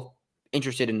still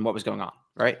interested in what was going on,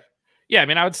 right? Yeah, I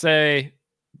mean, I would say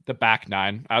the back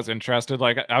nine, I was interested.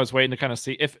 Like I was waiting to kind of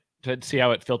see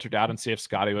how it filtered out and see if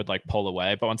Scotty would like pull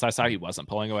away. But once I saw he wasn't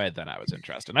pulling away, then I was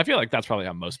interested. And I feel like that's probably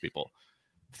how most people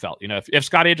felt. You know, if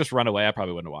Scotty had just run away, I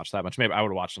probably wouldn't have watched that much. Maybe I would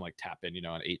have watched him like tap in, you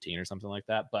know, on 18 or something like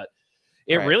that. But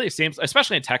it really seems,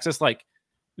 especially in Texas, like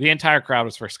the entire crowd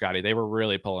was for Scotty. They were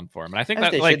really pulling for him. And I think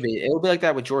that like, should be. It will be like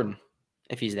that with Jordan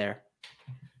if he's there.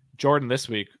 Jordan this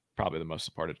week, probably the most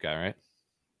supported guy, right?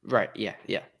 Right. Yeah.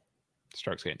 Yeah.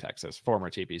 Strokes gained Texas, former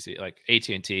TPC, like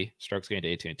AT&T, strokes gained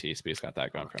AT&T. Speed's got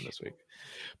that going from this week.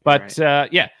 But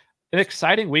yeah, an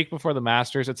exciting week before the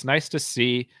Masters. It's nice to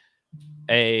see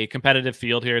a competitive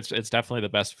field here. It's definitely the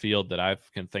best field that I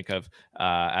can think of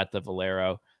at the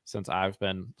Valero since I've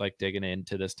been like digging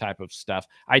into this type of stuff.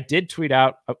 I did tweet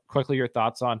out quickly your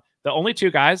thoughts on the only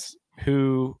two guys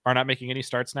who are not making any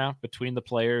starts now between the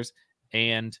Players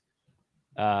and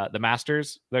the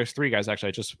Masters. There's three guys, actually.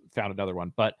 I just found another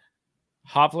one, but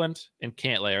Hovland and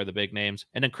Cantlay are the big names.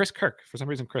 And then Chris Kirk. For some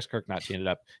reason, Chris Kirk not teamed it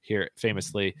up here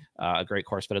famously. A great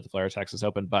course fit at the Valero Texas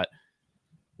Open. But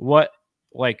what,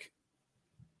 like,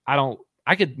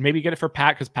 I could maybe get it for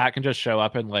Pat because Pat can just show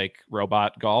up and like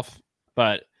robot golf,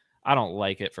 but I don't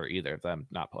like it for either of them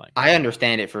not playing. I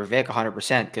understand it for Vic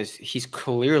 100% because he's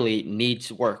clearly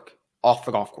needs work off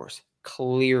the golf course.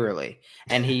 Clearly.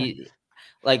 And he,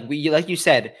 like you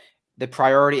said, the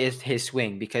priority is his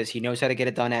swing because he knows how to get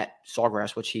it done at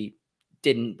Sawgrass, which he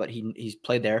didn't, but he's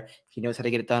played there. He knows how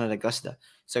to get it done at Augusta.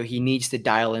 So he needs to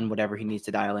dial in whatever he needs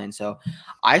to dial in. So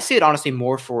I see it honestly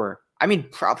more for, I mean,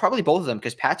 probably both of them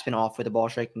because Pat's been off with the ball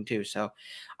striking too. So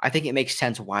I think it makes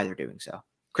sense why they're doing so.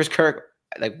 Chris Kirk,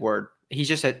 like he's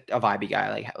just a vibey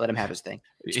guy. Like let him have his thing.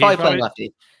 He's probably playing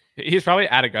lefty. He's probably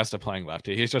at Augusta playing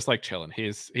lefty. He's just like chilling.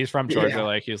 He's from Georgia. Yeah.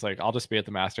 Like he's like, I'll just be at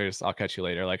the Masters. I'll catch you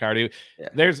later. Like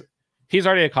he's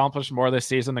already accomplished more this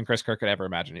season than Chris Kirk could ever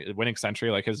imagine. Winning Century,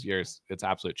 like his years, it's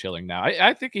absolute chilling now.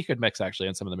 I think he could mix actually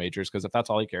in some of the majors because if that's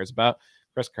all he cares about,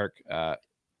 Chris Kirk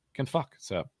can fuck.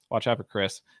 So watch out for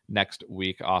Chris next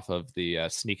week off of the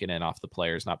sneaking in off the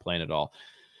Players, not playing at all.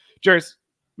 Jers,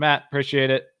 Matt, appreciate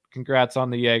it. Congrats on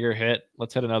the Jaeger hit.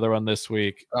 Let's hit another one this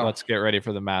week. Let's get ready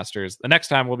for the Masters. The next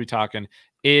time we'll be talking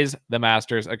is the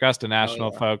Masters, Augusta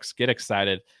National, folks. Get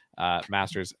excited.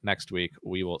 Masters next week.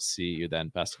 We will see you then.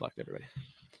 Best of luck, everybody.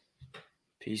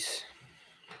 Peace.